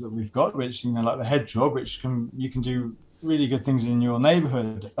challenges that we've got, which like the hedgehog, which you can do really good things in your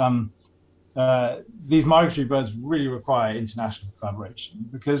neighbourhood. These migratory birds really require international collaboration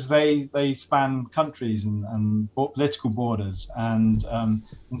because they span countries and political borders, and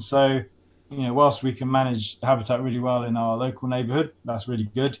so whilst we can manage the habitat really well in our local neighbourhood, that's really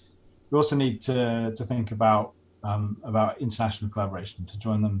good. We also need to think about international collaboration to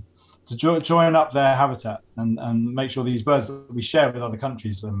join them, to join up their habitat and make sure these birds that we share with other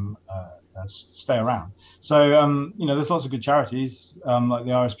countries stay around. So there's lots of good charities like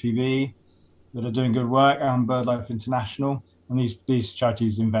the RSPB that are doing good work, and BirdLife International, and these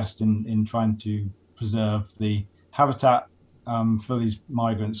charities invest in trying to preserve the habitat for these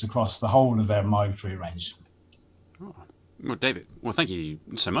migrants across the whole of their migratory range. Oh. Well, David, thank you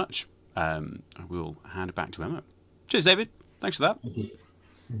so much. I will hand it back to Emma. Cheers, David. Thanks for that. Thank you.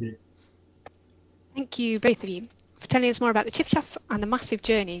 Thank you. Thank you, both of you, for telling us more about the chiffchaff and the massive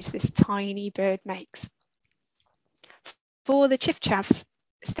journeys this tiny bird makes. For the chiffchaffs,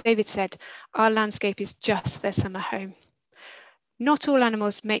 as David said, our landscape is just their summer home. Not all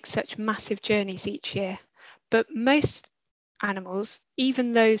animals make such massive journeys each year, but most animals,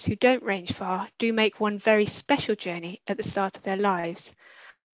 even those who don't range far, do make one very special journey at the start of their lives.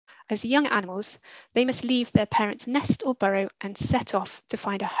 As young animals, they must leave their parents' nest or burrow and set off to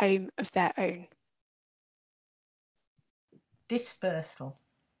find a home of their own. Dispersal.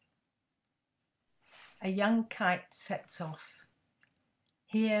 A young kite sets off.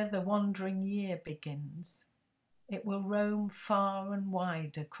 Here the wandering year begins. It will roam far and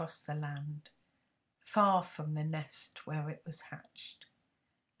wide across the land, far from the nest where it was hatched,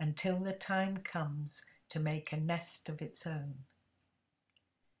 until the time comes to make a nest of its own.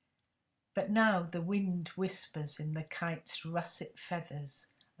 But now the wind whispers in the kite's russet feathers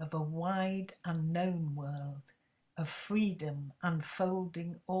of a wide unknown world, of freedom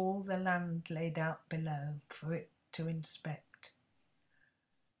unfolding all the land laid out below for it to inspect.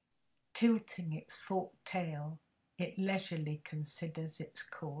 Tilting its forked tail, it leisurely considers its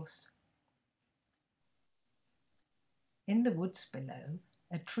course. In the woods below,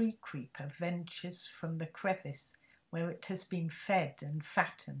 a tree creeper ventures from the crevice where it has been fed and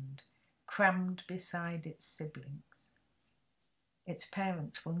fattened, crammed beside its siblings. Its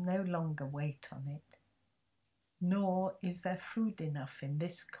parents will no longer wait on it, nor is there food enough in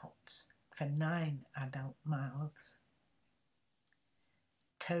this copse for 9 adult mouths.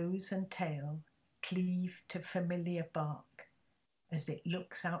 Toes and tail cleave to familiar bark as it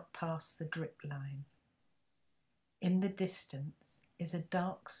looks out past the drip line. In the distance is a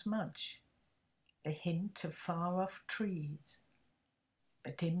dark smudge, the hint of far-off trees,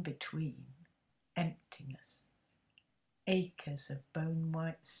 but in between, emptiness, acres of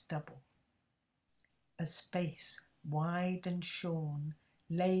bone-white stubble, a space wide and shorn,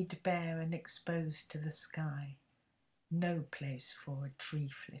 laid bare and exposed to the sky, no place for a tree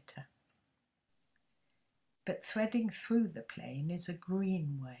flitter. But threading through the plain is a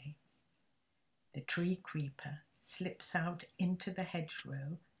green way. The tree creeper slips out into the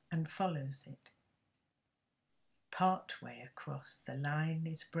hedgerow and follows it. Part way across, the line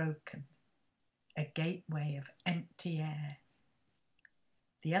is broken, a gateway of empty air.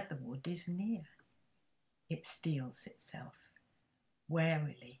 The other wood is near. It steels itself.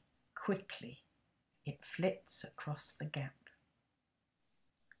 Warily, quickly, it flits across the gap.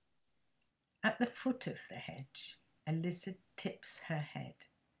 At the foot of the hedge, a lizard tips her head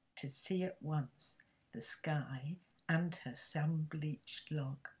to see at once the sky and her sun-bleached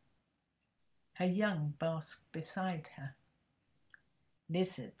log. Her young bask beside her.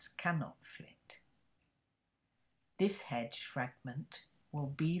 Lizards cannot flit. This hedge fragment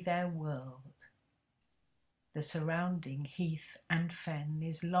will be their world. The surrounding heath and fen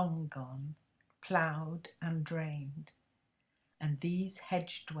is long gone, ploughed and drained, and these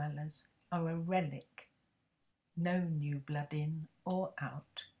hedge dwellers are a relic, no new blood in or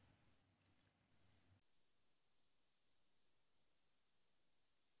out.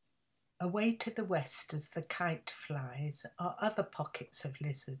 Away to the west as the kite flies are other pockets of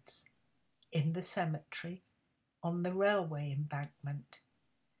lizards, in the cemetery, on the railway embankment.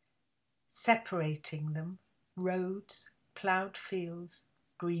 Separating them, roads, ploughed fields,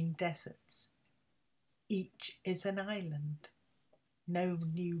 green deserts. Each is an island, no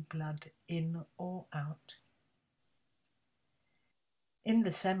new blood in or out. In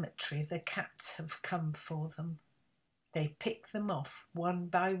the cemetery, the cats have come for them. They pick them off one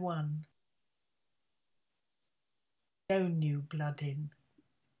by one. No new blood in.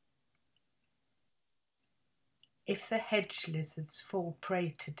 If the hedge lizards fall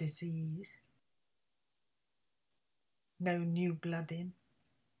prey to disease, no new blood in.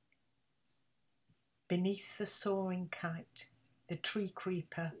 Beneath the soaring kite, the tree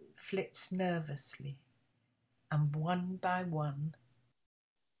creeper flits nervously, and one by one,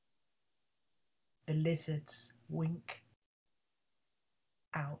 the lizards wink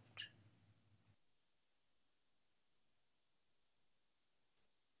out.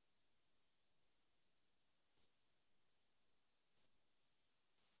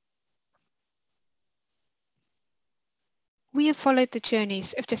 We have followed the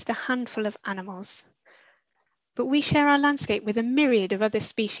journeys of just a handful of animals, but we share our landscape with a myriad of other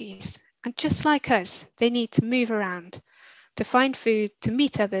species, and just like us, they need to move around, to find food, to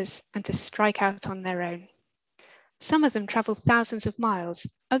meet others, and to strike out on their own. Some of them travel thousands of miles,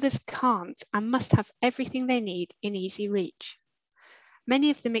 others can't and must have everything they need in easy reach. Many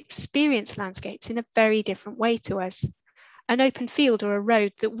of them experience landscapes in a very different way to us. An open field or a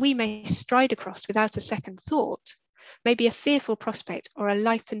road that we may stride across without a second thought may be a fearful prospect or a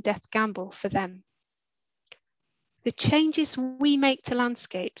life and death gamble for them. The changes we make to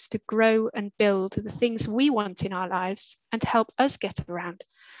landscapes to grow and build the things we want in our lives and to help us get around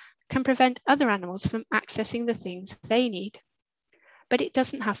can prevent other animals from accessing the things they need. But it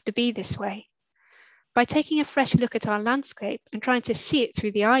doesn't have to be this way. By taking a fresh look at our landscape and trying to see it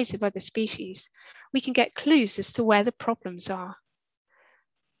through the eyes of other species, we can get clues as to where the problems are.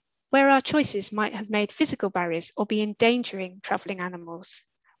 Where our choices might have made physical barriers or be endangering travelling animals,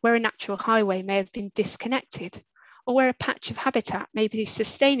 where a natural highway may have been disconnected, or where a patch of habitat may be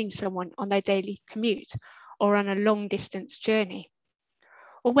sustaining someone on their daily commute or on a long distance journey,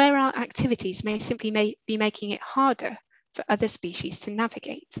 or where our activities may simply be making it harder for other species to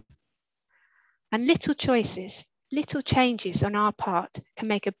navigate. And little choices, little changes on our part can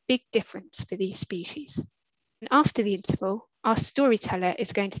make a big difference for these species. And after the interval, our storyteller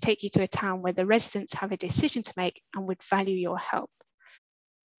is going to take you to a town where the residents have a decision to make and would value your help.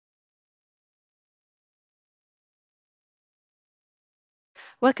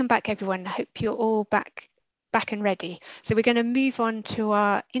 Welcome back, everyone. I hope you're all back and ready. So we're going to move on to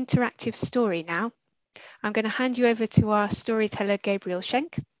our interactive story now. I'm going to hand you over to our storyteller, Gabriel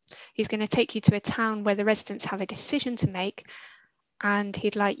Schenk. He's going to take you to a town where the residents have a decision to make, and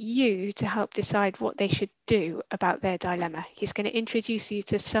he'd like you to help decide what they should do about their dilemma. He's going to introduce you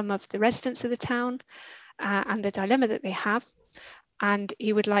to some of the residents of the town and the dilemma that they have, and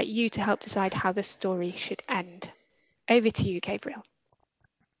he would like you to help decide how the story should end. Over to you, Gabriel.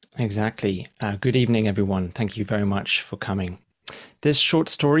 Exactly. Good evening, everyone. Thank you very much for coming. This short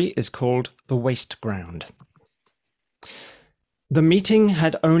story is called The Waste Ground. The meeting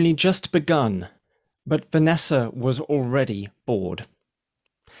had only just begun, but Vanessa was already bored.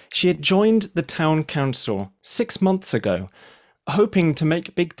 She had joined the town council 6 months ago, hoping to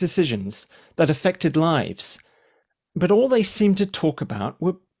make big decisions that affected lives. But all they seemed to talk about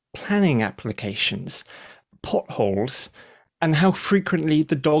were planning applications, potholes, and how frequently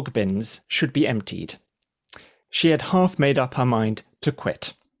the dog bins should be emptied. She had half made up her mind to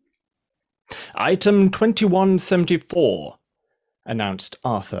quit. Item 2174, announced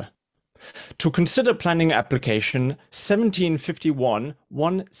Arthur. To consider planning application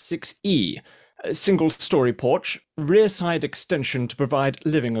 1751-16E, a single-story porch, rear side extension to provide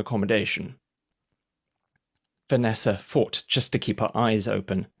living accommodation. Vanessa fought just to keep her eyes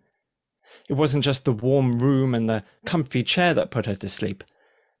open. It wasn't just the warm room and the comfy chair that put her to sleep,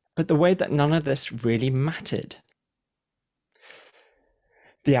 but the way that none of this really mattered.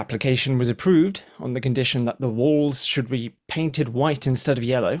 The application was approved on the condition that the walls should be painted white instead of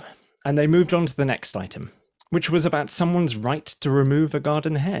yellow, and they moved on to the next item, which was about someone's right to remove a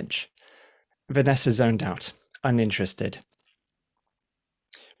garden hedge. Vanessa zoned out, uninterested.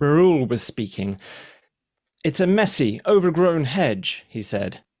 Raoul was speaking. It's a messy, overgrown hedge, he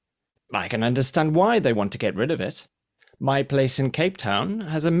said. I can understand why they want to get rid of it. My place in Cape Town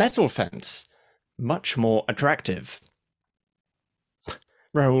has a metal fence, much more attractive.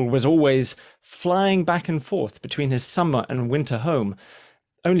 Raoul was always flying back and forth between his summer and winter home,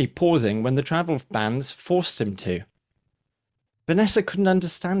 only pausing when the travel bans forced him to. Vanessa couldn't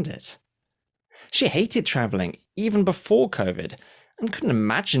understand it. She hated travelling, even before COVID, and couldn't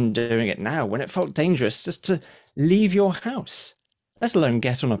imagine doing it now when it felt dangerous just to leave your house, let alone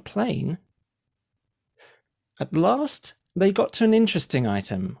get on a plane. At last, they got to an interesting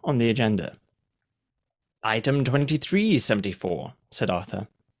item on the agenda. Item 2374, said Arthur.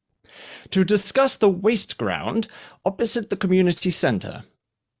 To discuss the waste ground opposite the community centre.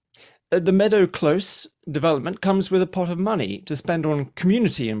 The Meadow Close development comes with a pot of money to spend on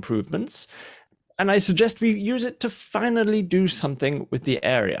community improvements, and I suggest we use it to finally do something with the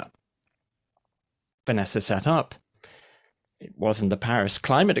area. Vanessa sat up. It wasn't the Paris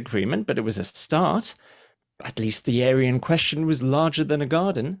Climate Agreement, but it was a start. At least the area in question was larger than a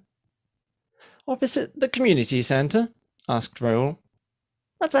garden. "Opposite the community centre?" asked Raoul.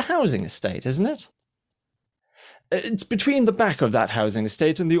 "That's a housing estate, isn't it?" "It's between the back of that housing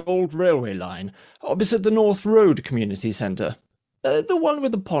estate and the old railway line, opposite the North Road Community Centre. The one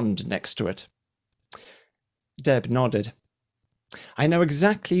with the pond next to it." Deb nodded. "I know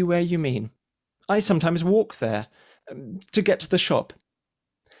exactly where you mean. I sometimes walk there, to get to the shop.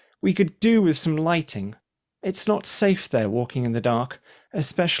 We could do with some lighting. It's not safe there walking in the dark,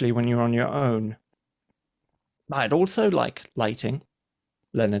 especially when you're on your own." "I'd also like lighting,"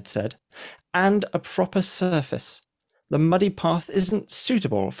 Leonard said, "and a proper surface. The muddy path isn't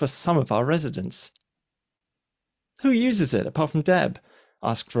suitable for some of our residents." "Who uses it apart from Deb?"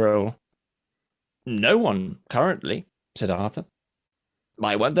 asked Raoul. "No one, currently," said Arthur.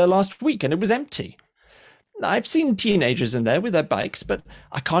 "I went there last week and it was empty. I've seen teenagers in there with their bikes, but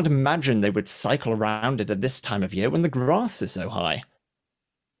I can't imagine they would cycle around it at this time of year when the grass is so high."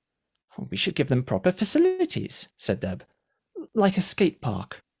 "We should give them proper facilities," said Deb. "Like a skate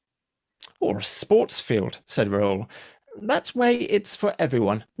park." "Or a sports field," said Raoul. "That way it's for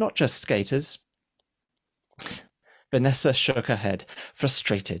everyone, not just skaters." Vanessa shook her head,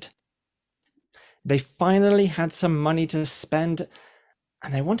 frustrated. They finally had some money to spend,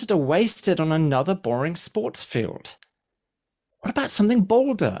 and they wanted to waste it on another boring sports field. What about something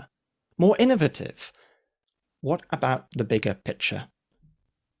bolder, more innovative? What about the bigger picture?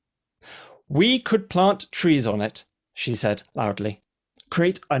 "We could plant trees on it," she said loudly.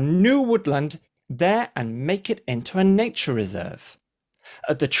 "Create a new woodland there and make it into a nature reserve.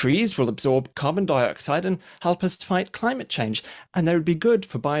 The trees will absorb carbon dioxide and help us fight climate change, and they would be good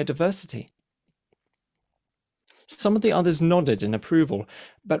for biodiversity." Some of the others nodded in approval,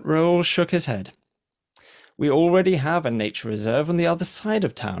 but Raoul shook his head. "We already have a nature reserve on the other side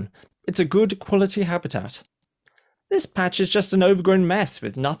of town. It's a good quality habitat. This patch is just an overgrown mess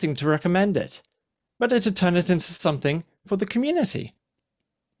with nothing to recommend it. Better to turn it into something for the community."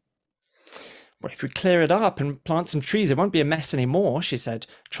 "Well, if we clear it up and plant some trees, it won't be a mess anymore," she said,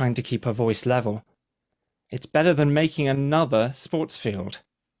 trying to keep her voice level. "It's better than making another sports field."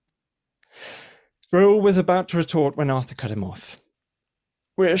 Raoul was about to retort when Arthur cut him off.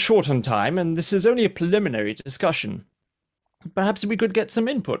 "We're short on time, and this is only a preliminary discussion. Perhaps we could get some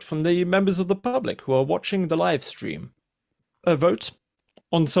input from the members of the public who are watching the live stream. A vote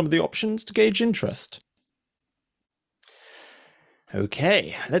on some of the options to gauge interest."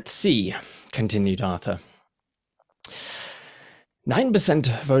 "Okay, let's see," continued Arthur. 9%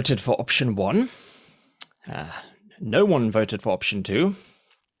 voted for option 1. No one voted for option 2.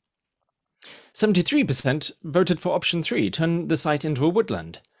 73% voted for option 3, turn the site into a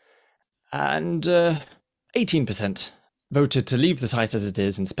woodland. And 18% voted to leave the site as it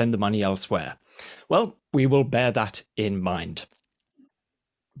is and spend the money elsewhere. Well, we will bear that in mind.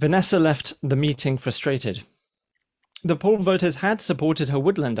 Vanessa left the meeting frustrated. The poll voters had supported her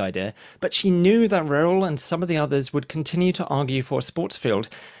woodland idea, but she knew that Raoul and some of the others would continue to argue for a sports field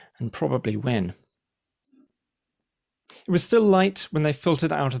and probably win. It was still light when they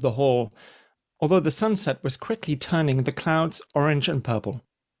filtered out of the hall, although the sunset was quickly turning the clouds orange and purple.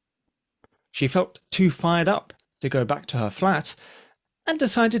 She felt too fired up to go back to her flat, and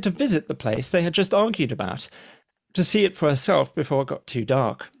decided to visit the place they had just argued about, to see it for herself before it got too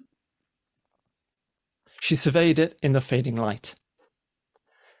dark. She surveyed it in the fading light.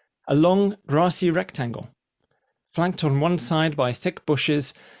 A long, grassy rectangle, flanked on one side by thick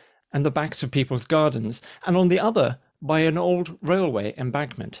bushes and the backs of people's gardens, and on the other by an old railway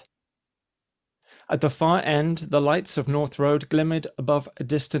embankment. At the far end, the lights of North Road glimmered above a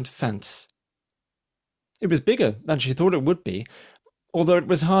distant fence. It was bigger than she thought it would be, although it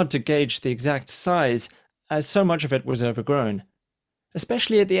was hard to gauge the exact size, as so much of it was overgrown,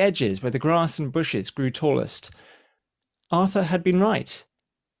 especially at the edges where the grass and bushes grew tallest. Arthur had been right.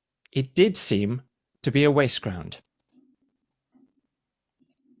 It did seem to be a waste ground.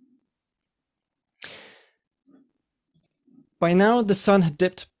 By now the sun had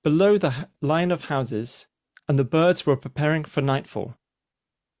dipped below the line of houses, and the birds were preparing for nightfall.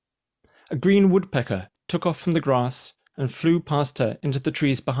 A green woodpecker took off from the grass and flew past her into the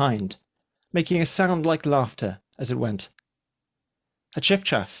trees behind, making a sound like laughter as it went. A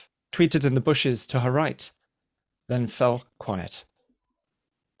chiff-chaff tweeted in the bushes to her right, then fell quiet.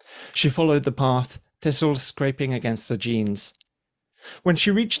 She followed the path, thistles scraping against her jeans. When she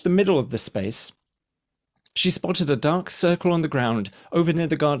reached the middle of the space, she spotted a dark circle on the ground over near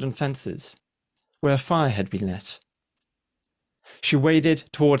the garden fences, where a fire had been lit. She waded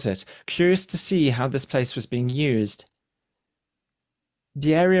towards it, curious to see how this place was being used.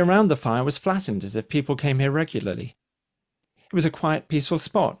 The area around the fire was flattened as if people came here regularly. It was a quiet, peaceful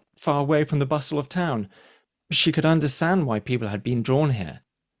spot, far away from the bustle of town. She could understand why people had been drawn here.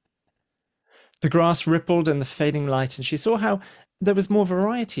 The grass rippled in the fading light, and she saw how there was more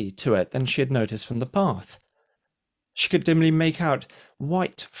variety to it than she had noticed from the path. She could dimly make out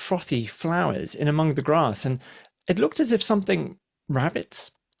white, frothy flowers in among the grass, and it looked as if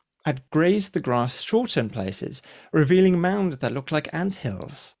rabbits, had grazed the grass short in places, revealing mounds that looked like ant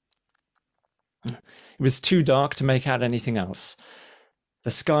hills. It was too dark to make out anything else.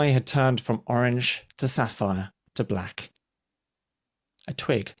 The sky had turned from orange to sapphire to black. A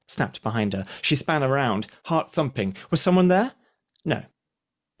twig snapped behind her. She span around, heart thumping. Was someone there? No.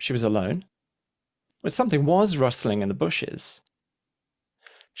 She was alone. But something was rustling in the bushes.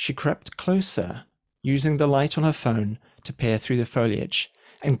 She crept closer, using the light on her phone to peer through the foliage,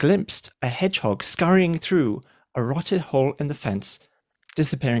 and glimpsed a hedgehog scurrying through a rotted hole in the fence,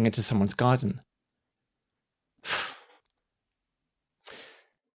 disappearing into someone's garden.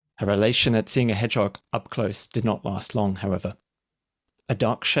 Her elation at seeing a hedgehog up close did not last long, however. A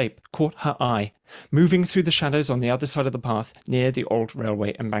dark shape caught her eye, moving through the shadows on the other side of the path near the old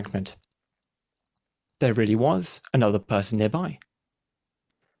railway embankment. There really was another person nearby.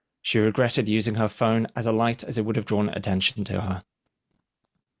 She regretted using her phone as a light, as it would have drawn attention to her.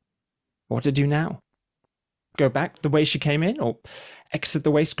 What to do now? Go back the way she came in, or exit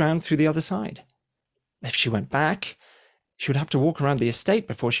the waste ground through the other side? If she went back, she would have to walk around the estate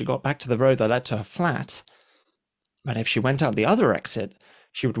before she got back to the road that led to her flat. But if she went out the other exit,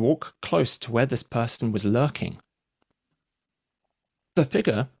 she would walk close to where this person was lurking. The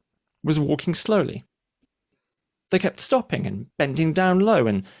figure was walking slowly. They kept stopping and bending down low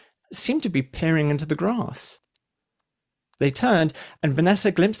and seemed to be peering into the grass. They turned, and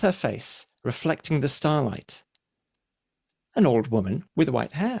Vanessa glimpsed her face, reflecting the starlight. An old woman with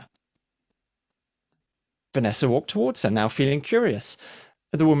white hair. Vanessa walked towards her, now feeling curious.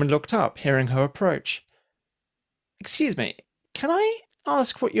 The woman looked up, hearing her approach. "Excuse me, can I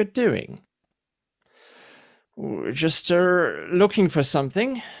ask what you're doing?" "Just looking for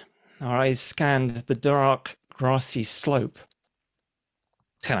something." Her eyes scanned the dark, grassy slope.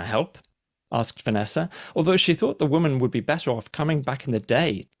 "Can I help?" asked Vanessa, although she thought the woman would be better off coming back in the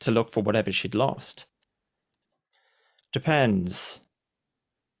day to look for whatever she'd lost. "Depends.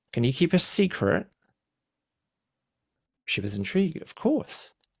 Can you keep a secret?" She was intrigued. "Of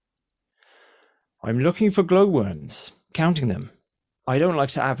course." "I'm looking for glowworms, counting them. I don't like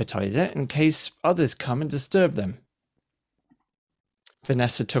to advertise it in case others come and disturb them."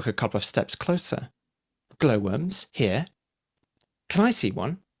 Vanessa took a couple of steps closer. "Glowworms? Here? Can I see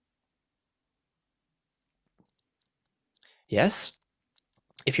one?" "Yes,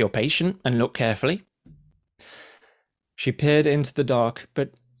 if you're patient and look carefully." She peered into the dark,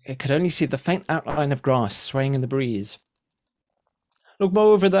 but it could only see the faint outline of grass swaying in the breeze. "Look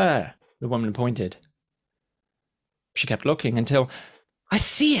over there," the woman pointed. She kept looking until, "I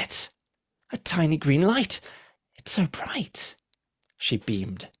see it! A tiny green light. It's so bright." She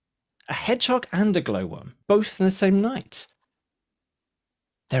beamed. A hedgehog and a glowworm, both in the same night.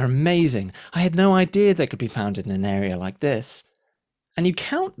 "They're amazing. I had no idea they could be found in an area like this. And you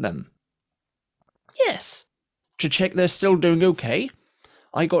count them?" "Yes. To check they're still doing okay.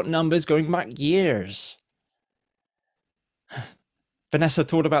 I got numbers going back years." Vanessa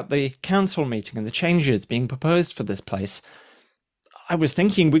thought about the council meeting and the changes being proposed for this place. "I was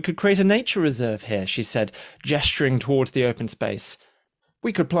thinking we could create a nature reserve here," she said, gesturing towards the open space.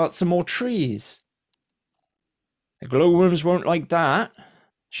 "We could plant some more trees." "The glowworms won't like that,"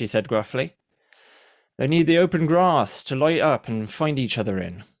 she said gruffly. "They need the open grass to light up and find each other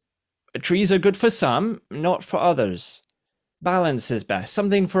in. Trees are good for some, not for others. Balance is best,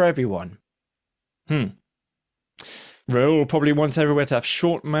 something for everyone." Raoul probably wants everywhere to have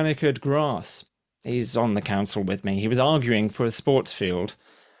short manicured grass. He's on the council with me. He was arguing for a sports field.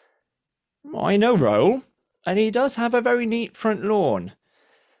 "I know Raoul, and he does have a very neat front lawn.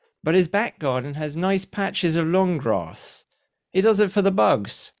 But his back garden has nice patches of long grass. He does it for the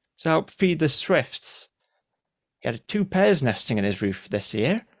bugs, to help feed the swifts. He had 2 pairs nesting in his roof this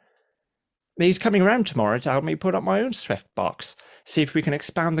year. He's coming around tomorrow to help me put up my own swift box, see if we can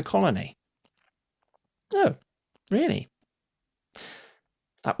expand the colony." "Oh, really?"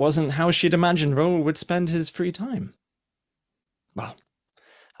 That wasn't how she'd imagined Raoul would spend his free time. "Well,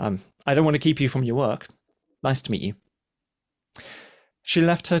 I don't want to keep you from your work. Nice to meet you." She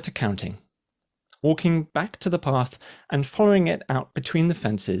left her to counting, walking back to the path and following it out between the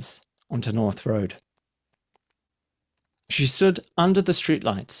fences onto North Road. She stood under the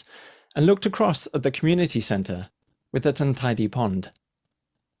streetlights and looked across at the community centre with its untidy pond.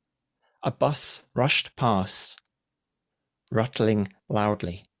 A bus rushed past, rattling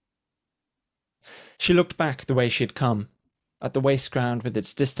loudly. She looked back the way she had come, at the waste ground with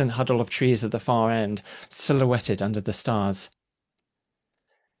its distant huddle of trees at the far end, silhouetted under the stars.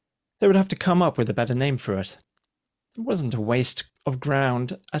 They would have to come up with a better name for it. It wasn't a waste of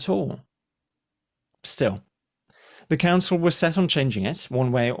ground at all. Still, the council was set on changing it,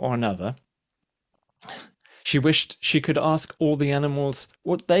 one way or another. She wished she could ask all the animals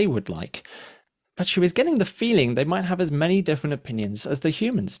what they would like, but she was getting the feeling they might have as many different opinions as the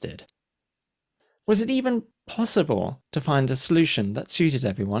humans did. Was it even possible to find a solution that suited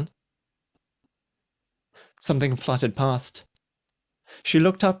everyone? Something fluttered past. She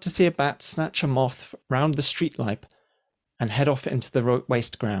looked up to see a bat snatch a moth round the streetlight and head off into the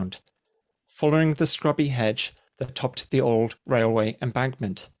waste ground, following the scrubby hedge that topped the old railway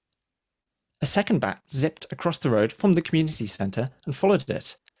embankment. A second bat zipped across the road from the community centre and followed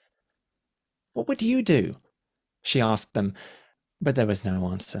it. "What would you do?" she asked them, but there was no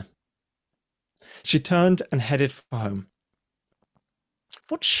answer. She turned and headed for home.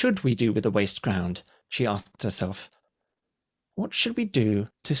 What should we do with the waste ground? She asked herself. What should we do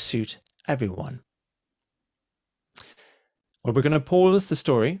to suit everyone? Well, we're going to pause the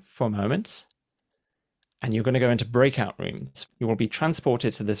story for a moment, and you're going to go into breakout rooms. You will be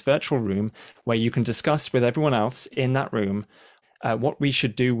transported to this virtual room where you can discuss with everyone else in that room what we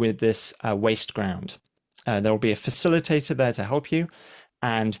should do with this waste ground. There will be a facilitator there to help you,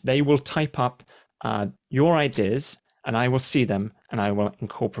 and they will type up your ideas, and I will see them, and I will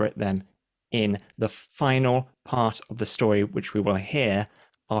incorporate them in the final part of the story, which we will hear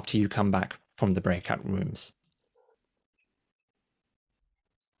after you come back from the breakout rooms.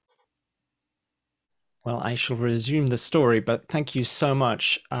 Well, I shall resume the story, but thank you so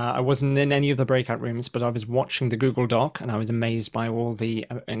much. I wasn't in any of the breakout rooms, but I was watching the Google Doc, and I was amazed by all the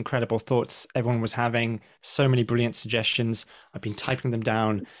incredible thoughts everyone was having. So many brilliant suggestions. I've been typing them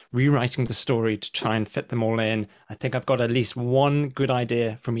down, rewriting the story to try and fit them all in. I think I've got at least one good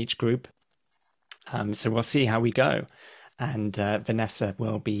idea from each group. So we'll see how we go. And Vanessa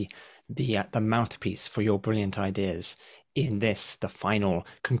will be the mouthpiece for your brilliant ideas in this, the final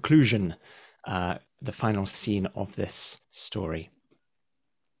conclusion, the final scene of this story.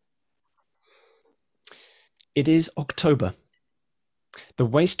 It is October. The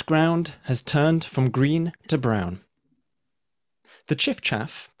waste ground has turned from green to brown. The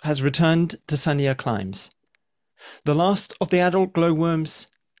chiff-chaff has returned to sunnier climes. The last of the adult glowworms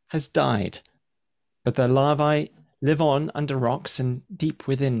has died, but their larvae live on under rocks and deep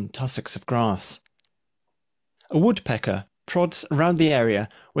within tussocks of grass. A woodpecker prods around the area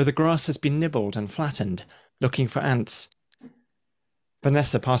where the grass has been nibbled and flattened, looking for ants.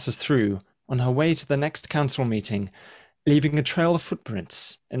 Vanessa passes through on her way to the next council meeting, leaving a trail of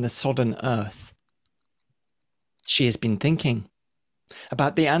footprints in the sodden earth. She has been thinking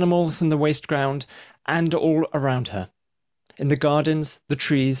about the animals in the waste ground and all around her, in the gardens, the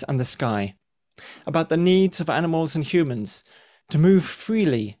trees, and the sky, about the needs of animals and humans to move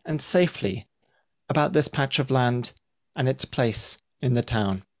freely and safely about this patch of land and its place in the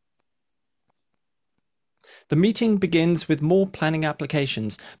town. The meeting begins with more planning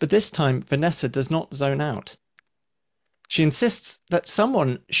applications, but this time Vanessa does not zone out. She insists that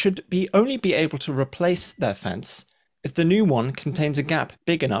someone should only be able to replace their fence if the new one contains a gap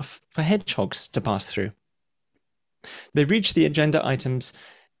big enough for hedgehogs to pass through. They reach the agenda items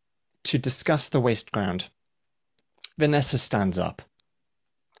to discuss the waste ground. Vanessa stands up.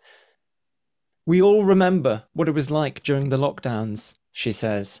 We all remember what it was like during the lockdowns, she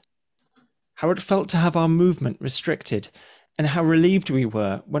says. How it felt to have our movement restricted, and how relieved we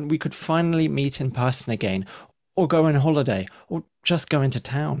were when we could finally meet in person again, or go on holiday, or just go into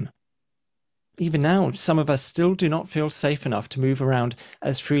town. Even now, some of us still do not feel safe enough to move around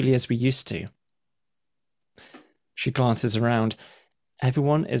as freely as we used to. She glances around.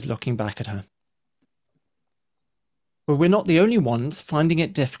 Everyone is looking back at her. But we're not the only ones finding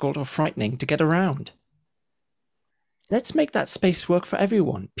it difficult or frightening to get around. Let's make that space work for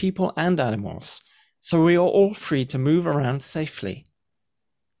everyone, people and animals, so we are all free to move around safely.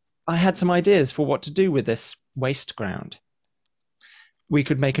 I had some ideas for what to do with this waste ground. We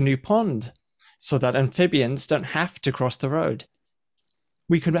could make a new pond so that amphibians don't have to cross the road.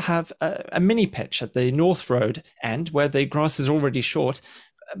 We could have a mini pitch at the North Road end where the grass is already short,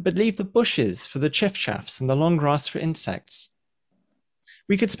 but leave the bushes for the chiff-chaffs and the long grass for insects.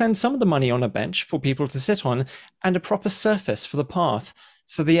 We could spend some of the money on a bench for people to sit on and a proper surface for the path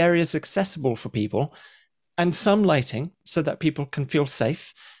so the area is accessible for people, and some lighting so that people can feel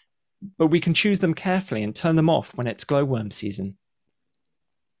safe, but we can choose them carefully and turn them off when it's glowworm season.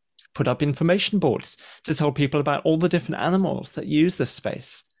 put up information boards to tell people about all the different animals that use this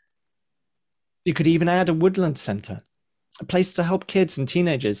space. You could even add a woodland centre, a place to help kids and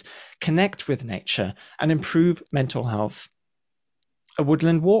teenagers connect with nature and improve mental health. A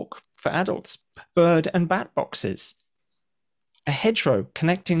woodland walk for adults, bird and bat boxes, a hedgerow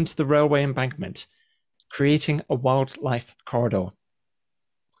connecting to the railway embankment, creating a wildlife corridor.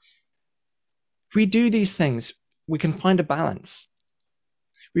 If we do these things, we can find a balance.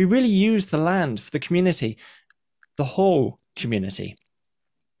 We really use the land for the community, the whole community.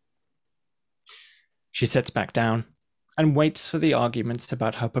 She sits back down and waits for the arguments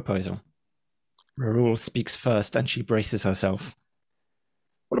about her proposal. Rahul speaks first and she braces herself.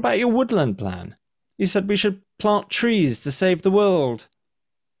 What about your woodland plan? You said we should plant trees to save the world.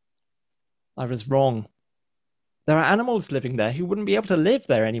 I was wrong. There are animals living there who wouldn't be able to live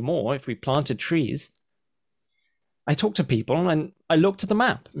there anymore if we planted trees. I talked to people and I looked at the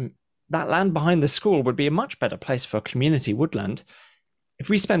map. That land behind the school would be a much better place for a community woodland. If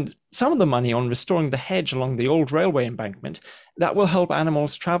we spend some of the money on restoring the hedge along the old railway embankment, that will help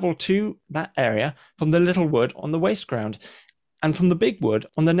animals travel to that area from the little wood on the waste ground and from the big wood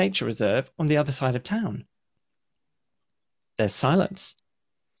on the nature reserve on the other side of town. There's silence.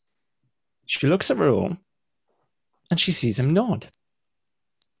 She looks at Rahul and she sees him nod.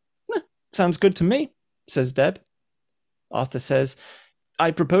 Sounds good to me, says Deb. Arthur says,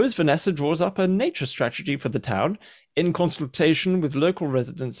 I propose Vanessa draws up a nature strategy for the town in consultation with local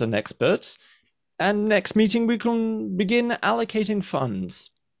residents and experts, and next meeting we can begin allocating funds.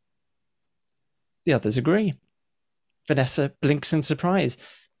 The others agree. Vanessa blinks in surprise.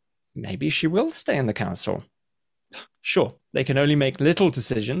 Maybe she will stay in the council. Sure, they can only make little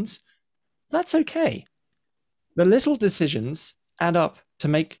decisions. That's okay. The little decisions add up to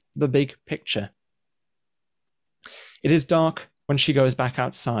make the big picture. It is dark when she goes back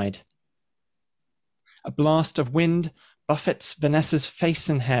outside. A blast of wind buffets Vanessa's face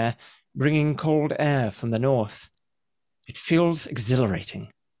and hair, bringing cold air from the north. It feels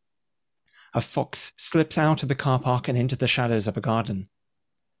exhilarating. A fox slips out of the car park and into the shadows of a garden.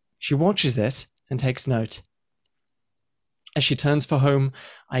 She watches it and takes note. As she turns for home,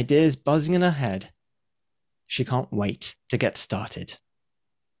 ideas buzzing in her head. She can't wait to get started.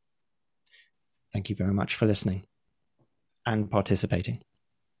 Thank you very much for listening and participating.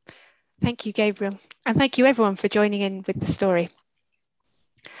 Thank you, Gabriel. And thank you everyone for joining in with the story.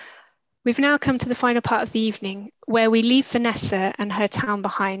 We've now come to the final part of the evening where we leave Vanessa and her town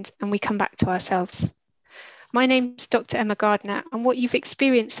behind and we come back to ourselves. My name's Dr. Emma Gardner, and what you've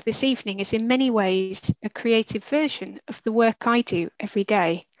experienced this evening is in many ways a creative version of the work I do every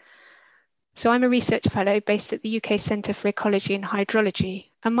day. So I'm a research fellow based at the UK Centre for Ecology and Hydrology,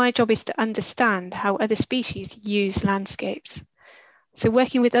 and my job is to understand how other species use landscapes. So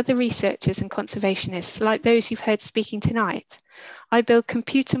working with other researchers and conservationists, like those you've heard speaking tonight, I build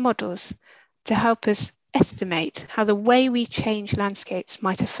computer models to help us estimate how the way we change landscapes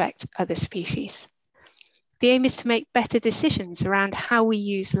might affect other species. The aim is to make better decisions around how we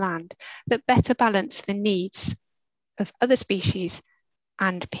use land that better balance the needs of other species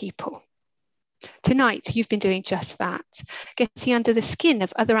and people. Tonight, you've been doing just that, getting under the skin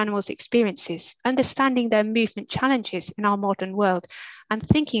of other animals' experiences, understanding their movement challenges in our modern world, and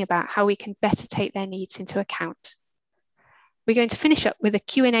thinking about how we can better take their needs into account. We're going to finish up with a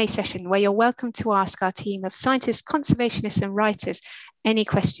Q&A session where you're welcome to ask our team of scientists, conservationists, and writers any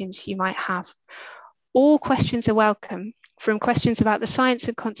questions you might have. All questions are welcome, from questions about the science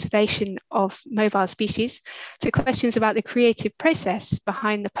and conservation of mobile species to questions about the creative process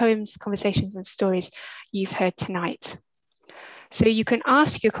behind the poems, conversations, and stories you've heard tonight. So you can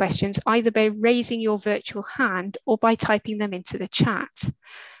ask your questions either by raising your virtual hand or by typing them into the chat.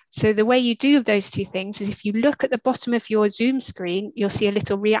 So the way you do those two things is if you look at the bottom of your Zoom screen, you'll see a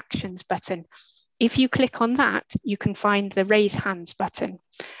little reactions button. If you click on that, you can find the raise hands button.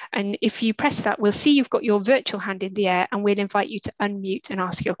 And if you press that, we'll see you've got your virtual hand in the air and we'll invite you to unmute and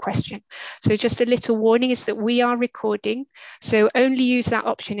ask your question. So just a little warning is that we are recording. So only use that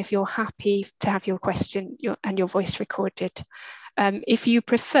option if you're happy to have your question and your voice recorded. If you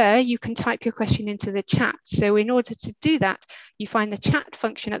prefer, you can type your question into the chat. So in order to do that, you find the chat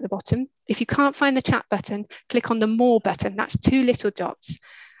function at the bottom. If you can't find the chat button, click on the more button. That's two little dots.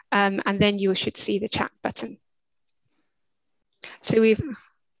 And then you should see the chat button. So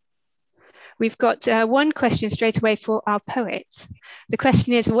we've got one question straight away for our poets. The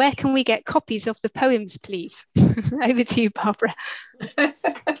question is, where can we get copies of the poems, please? Over to you, Barbara.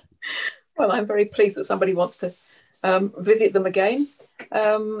 Well, I'm very pleased that somebody wants to visit them again.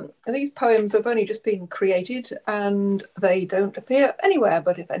 These poems have only just been created and they don't appear anywhere,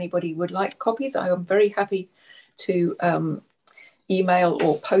 but if anybody would like copies, I am very happy to email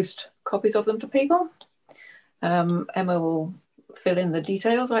or post copies of them to people. Emma will fill in the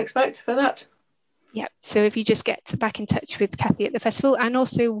details, I expect, for that. Yeah, so if you just get back in touch with Kathy at the festival, and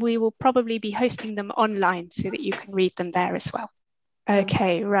also we will probably be hosting them online so that you can read them there as well.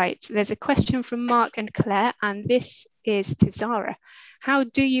 Okay, right. There's a question from Mark and Claire, and this is to Zara. How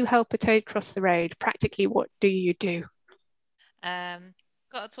do you help a toad cross the road? Practically, what do you do? Got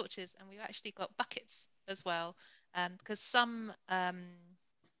our torches, and we've actually got buckets as well, because some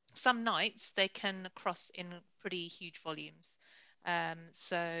nights they can cross in pretty huge volumes.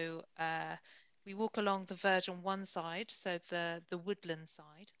 So we walk along the verge on one side, so the woodland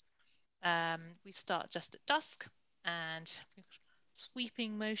side. We start just at dusk, and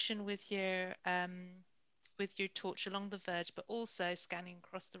sweeping motion with your torch along the verge, but also scanning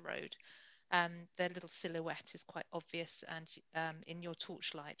across the road. Their little silhouette is quite obvious, and in your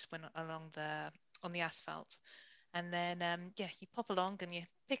torchlight when on the asphalt. And then yeah, you pop along and you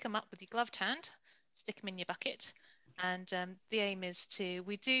pick them up with your gloved hand, stick them in your bucket, and the aim is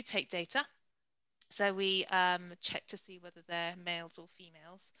we do take data, so we check to see whether they're males or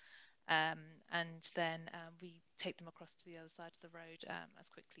females. And then we take them across to the other side of the road as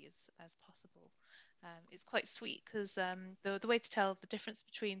quickly as possible. It's quite sweet because the way to tell the difference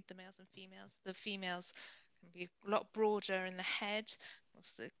between the males and females, the females can be a lot broader in the head,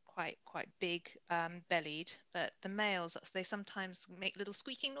 also quite big bellied, but the males, they sometimes make little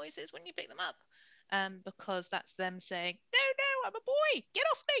squeaking noises when you pick them up, because that's them saying, no, I'm a boy, get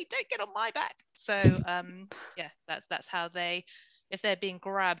off me, don't get on my back. So yeah, that's how if they're being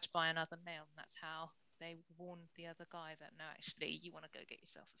grabbed by another male, that's how they warn the other guy that no, actually, you want to go get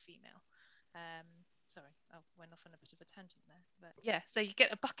yourself a female. Sorry, I went off on a bit of a tangent there, but yeah, so you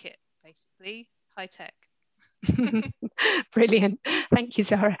get a bucket, basically, high tech. Brilliant. Thank you,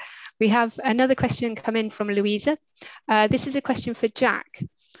 Zara. We have another question come in from Louisa. This is a question for Jack.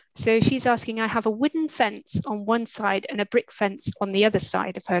 So she's asking, I have a wooden fence on one side and a brick fence on the other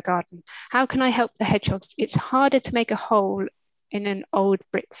side of her garden. How can I help the hedgehogs? It's harder to make a hole in an old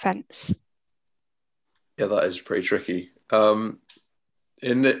brick fence. Yeah, that is pretty tricky. In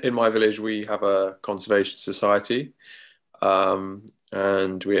my village, we have a conservation society,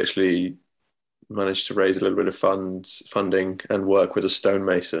 and we actually managed to raise a little bit of funding and work with a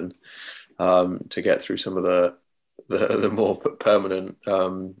stonemason to get through some of the more permanent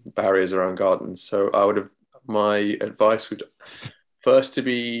barriers around gardens. So my advice would first to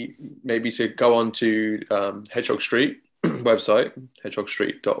be maybe to go on to Hedgehog Street website,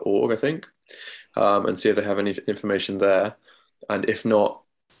 hedgehogstreet.org, I think, and see if they have any information there. And if not,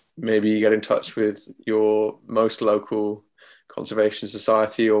 maybe get in touch with your most local conservation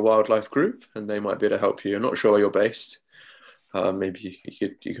society or wildlife group, and they might be able to help you. I'm not sure where you're based. Maybe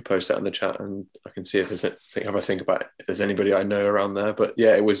you could post that in the chat, and I can see if there's anybody I know around there. But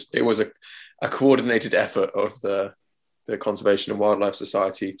yeah, it was a coordinated effort of the Conservation and Wildlife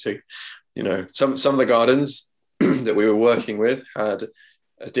Society to, some of the gardens that we were working with had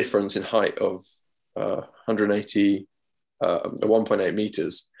a difference in height of 1.8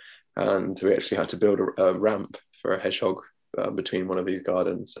 meters, and we actually had to build a ramp for a hedgehog between one of these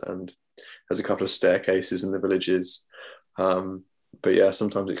gardens, and there's a couple of staircases in the villages, but yeah,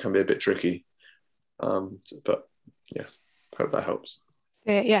 sometimes it can be a bit tricky, but yeah, hope that helps.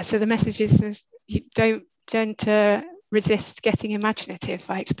 Yeah, so the message is you don't resist getting imaginative,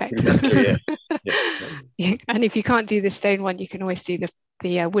 I expect. Yeah. And if you can't do the stone one, you can always do the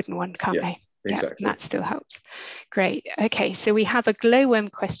wooden one, can't they? Exactly. Yeah, that still helps. Great. Okay, so we have a glowworm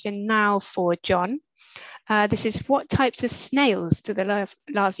question now for John. This is, what types of snails do the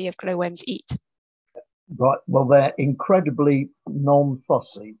larvae of glowworms eat? Right. Well, they're incredibly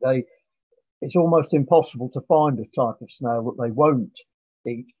non-fussy. It's almost impossible to find a type of snail that they won't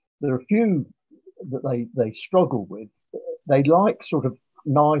eat. There are a few that they struggle with. They like sort of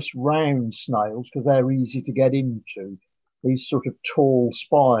nice round snails because they're easy to get into. These sort of tall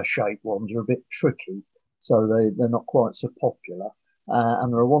spire-shaped ones are a bit tricky, so they're not quite so popular.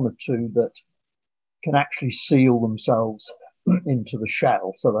 And there are one or two that can actually seal themselves into the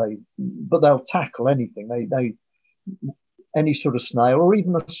shell. But they'll tackle anything. They any sort of snail or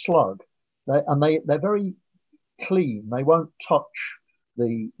even a slug. They're very clean. They won't touch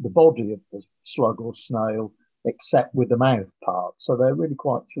the body of the slug or snail except with the mouth part. So they're really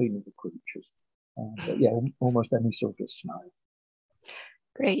quite clean little creatures. But yeah, almost any sort of snail.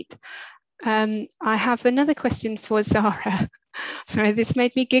 Great. I have another question for Zara. Sorry, this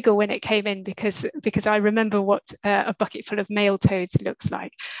made me giggle when it came in because I remember what a bucket full of male toads looks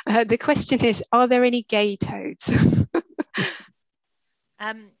like. The question is, are there any gay toads?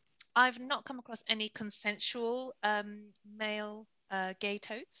 I've not come across any consensual male gay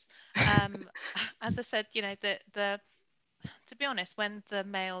toads. As I said, you know, to be honest, when the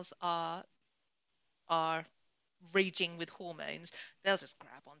males are raging with hormones, they'll just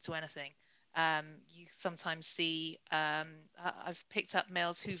grab onto anything. You sometimes see, I've picked up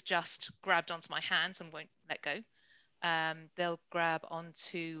males who've just grabbed onto my hands and won't let go. They'll grab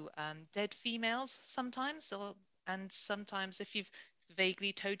onto dead females sometimes, and sometimes if it's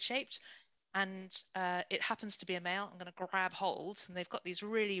vaguely toad-shaped and it happens to be a male, I'm going to grab hold, and they've got these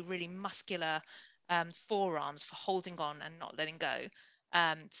really, really muscular forearms for holding on and not letting go.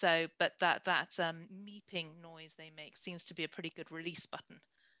 But that meeping noise they make seems to be a pretty good release button.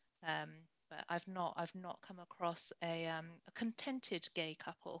 But I've not come across a contented gay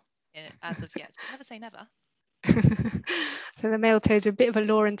couple as of yet. But never say never. So the male toads are a bit of a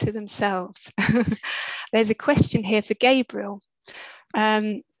law unto themselves. There's a question here for Gabriel.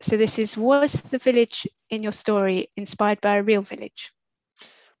 So this is, was the village in your story inspired by a real village?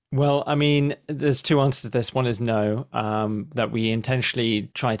 Well, I mean, there's two answers to this. One is no, that we intentionally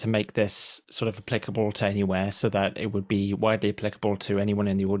try to make this sort of applicable to anywhere so that it would be widely applicable to anyone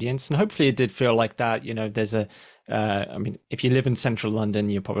in the audience. And hopefully it did feel like that. You know, there's I mean, if you live in central London,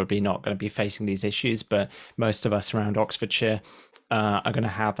 you're probably not going to be facing these issues, but most of us around Oxfordshire are going to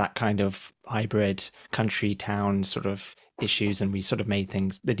have that kind of hybrid country town sort of issues. And we sort of made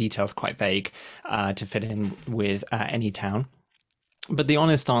the details quite vague to fit in with any town. But the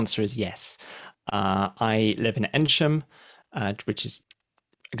honest answer is yes. I live in Ensham, which is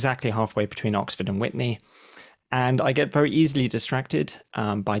exactly halfway between Oxford and Whitney. And I get very easily distracted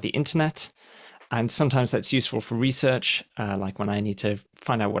by the internet. And sometimes that's useful for research, like when I need to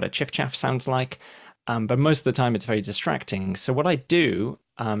find out what a chiff-chaff sounds like. But most of the time it's very distracting. So what I do,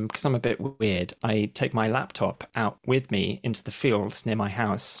 because I'm a bit weird, I take my laptop out with me into the fields near my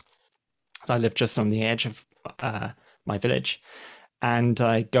house. So I live just on the edge of my village. And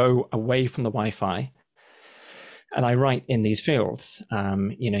I go away from the Wi-Fi and I write in these fields,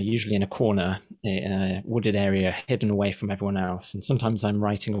 usually in a corner, in a wooded area, hidden away from everyone else. And sometimes I'm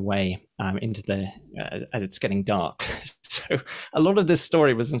writing away into as it's getting dark. So a lot of this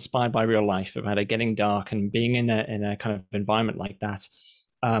story was inspired by real life, about it getting dark and being in a kind of environment like that.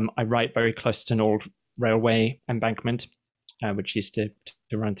 I write very close to an old railway embankment, which used to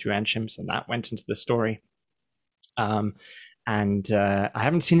run through Ensham. So that went into the story. And I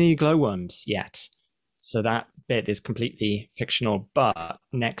haven't seen any glowworms yet. So that bit is completely fictional. But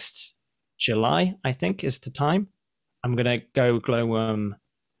next July, I think, is the time. I'm going to go glowworm.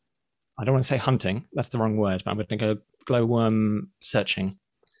 I don't want to say hunting. That's the wrong word. But I'm going to go glowworm searching.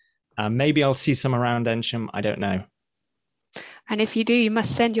 Maybe I'll see some around Ensham. I don't know. And if you do, you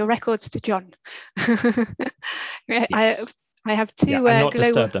must send your records to John. Yes. I have two. And not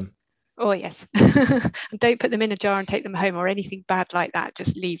disturb them. Oh, yes. And don't put them in a jar and take them home or anything bad like that.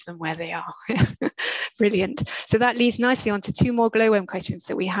 Just leave them where they are. Brilliant. So that leads nicely on to two more glowworm questions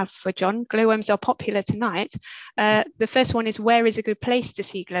that we have for John. Glowworms are popular tonight. The first one is, where is a good place to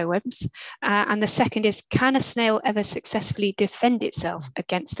see glowworms? And the second is, can a snail ever successfully defend itself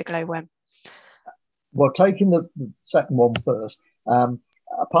against a glowworm? Well, taking the second one first,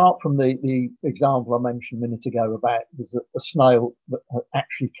 apart from the example I mentioned a minute ago about there's a snail that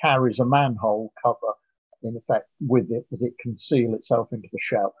actually carries a manhole cover, in effect, with it, that it can seal itself into the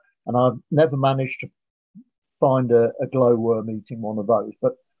shell. And I've never managed to find a glowworm eating one of those.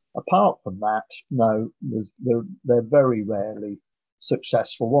 But apart from that, no, they're very rarely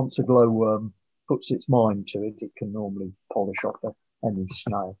successful. Once a glowworm puts its mind to it, it can normally polish off any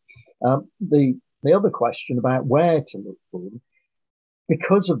snail. The other question about where to look for them,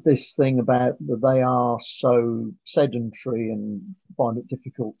 because of this thing about that they are so sedentary and find it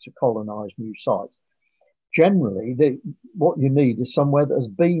difficult to colonize new sites, generally what you need is somewhere that has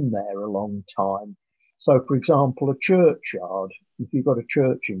been there a long time. So, for example, a churchyard, if you've got a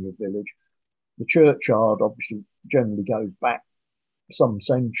church in your village, the churchyard obviously generally goes back some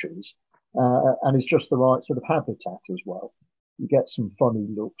centuries and is just the right sort of habitat as well. You get some funny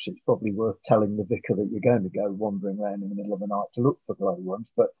looks. It's probably worth telling the vicar that you're going to go wandering around in the middle of the night to look for glowworms,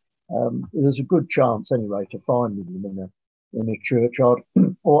 but there's a good chance anyway to find them in a churchyard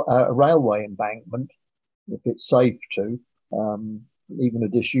or a railway embankment, if it's safe to. Even a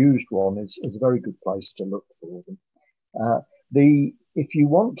disused one is a very good place to look for them. If you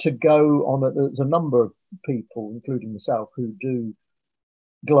want to go on there's a number of people, including myself, who do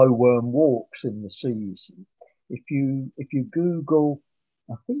glowworm walks in the season. if you Google,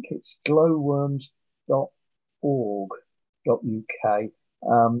 I think it's glowworms.org.uk.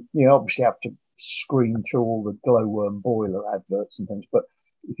 You obviously have to screen through all the glowworm boiler adverts and things, but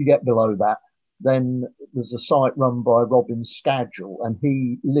if you get below that, then there's a site run by Robin Scadgel, and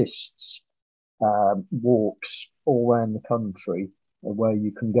he lists walks all around the country where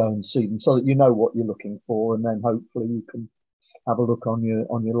you can go and see them, so that you know what you're looking for, and then hopefully you can have a look on your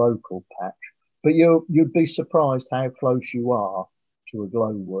local patch. But you'd be surprised how close you are to a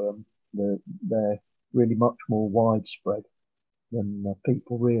glowworm. They're really much more widespread than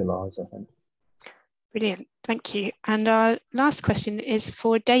people realise, I think. Brilliant, thank you. And our last question is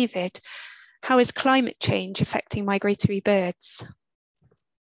for David. How is climate change affecting migratory birds?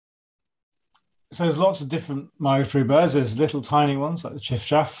 So there's lots of different migratory birds. There's little tiny ones like the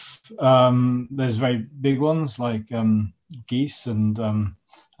chiffchaff. There's very big ones like geese and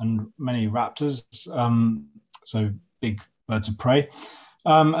many raptors. So big birds of prey,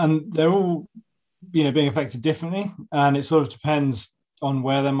 and they're all being affected differently. And it sort of depends on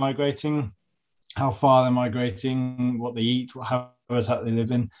where they're migrating, how far they're migrating, what they eat, what habitat they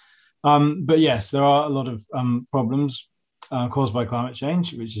live in. But yes, there are a lot of problems caused by climate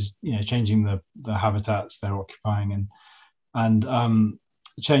change, which is changing the habitats they're occupying and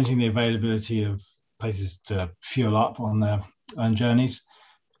changing the availability of places to fuel up on their own journeys.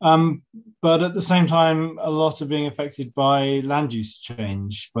 But at the same time, a lot are being affected by land use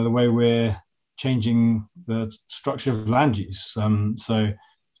change, by the way we're changing the structure of land use. So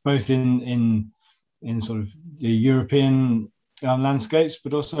both in sort of the European landscapes,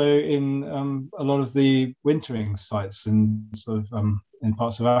 but also in a lot of the wintering sites in sort of in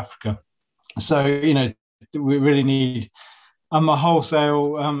parts of Africa. So we really need a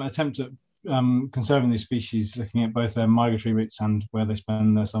wholesale attempt at conserving these species, looking at both their migratory routes and where they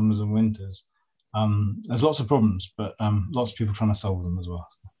spend their summers and winters. There's lots of problems, but lots of people trying to solve them as well.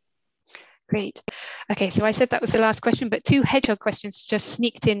 Great. Okay, so I said that was the last question, but 2 hedgehog questions just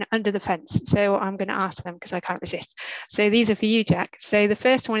sneaked in under the fence. So I'm going to ask them because I can't resist. So these are for you, Jack. So the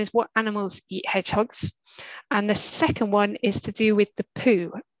first one is, what animals eat hedgehogs? And the second one is to do with the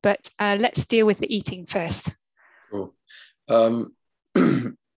poo, but let's deal with the eating first. Cool. Animals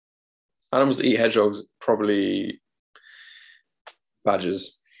that eat hedgehogs, probably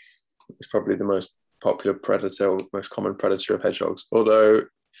badgers. It's probably the most popular predator, or most common predator of hedgehogs. Although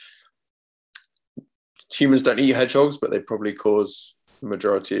humans don't eat hedgehogs, but they probably cause the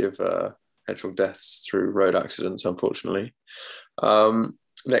majority of hedgehog deaths through road accidents, unfortunately.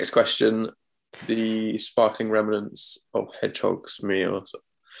 Next question, the sparkling remnants of hedgehogs meals.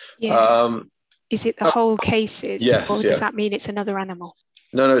 Yes. Is it the whole cases, or does that mean it's another animal?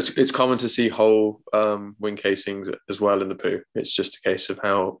 No, it's common to see whole wing casings as well in the poo. It's just a case of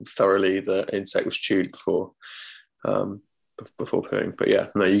how thoroughly the insect was chewed before pooing. But yeah,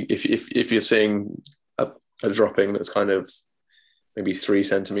 no, if you're seeing a dropping that's kind of maybe 3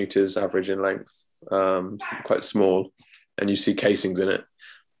 centimeters average in length, quite small, and you see casings in it,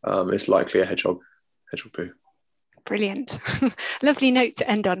 it's likely a hedgehog poo. Brilliant. Lovely note to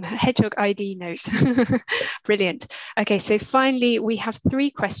end on, hedgehog ID note. Brilliant. Okay, so finally we have 3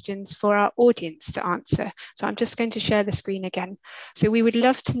 questions for our audience to answer. So I'm just going to share the screen again. So we would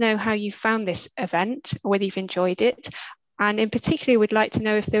love to know how you found this event, whether you've enjoyed it. And in particular, we'd like to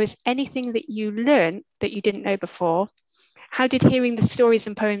know if there was anything that you learned that you didn't know before. How did hearing the stories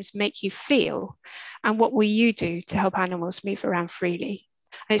and poems make you feel? And what will you do to help animals move around freely?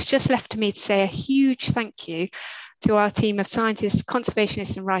 And it's just left to me to say a huge thank you to our team of scientists,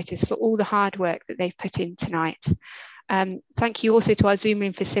 conservationists and writers for all the hard work that they've put in tonight. Thank you also to our Zoom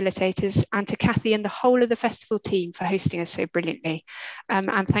room facilitators and to Kathy and the whole of the festival team for hosting us so brilliantly.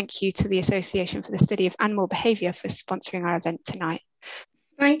 And thank you to the Association for the Study of Animal Behaviour for sponsoring our event tonight.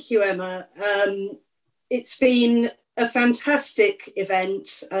 Thank you, Emma. It's been a fantastic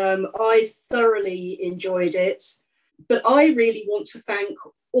event. I thoroughly enjoyed it, but I really want to thank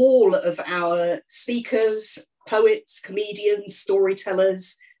all of our speakers, poets, comedians,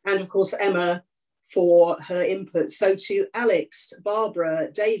 storytellers, and of course Emma for her input. So to Alex, Barbara,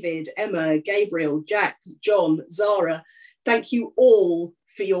 David, Emma, Gabriel, Jack, John, Zara, thank you all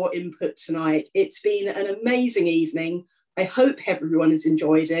for your input tonight. It's been an amazing evening. I hope everyone has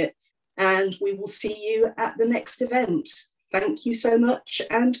enjoyed it, and we will see you at the next event. Thank you so much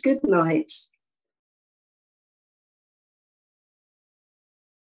and good night.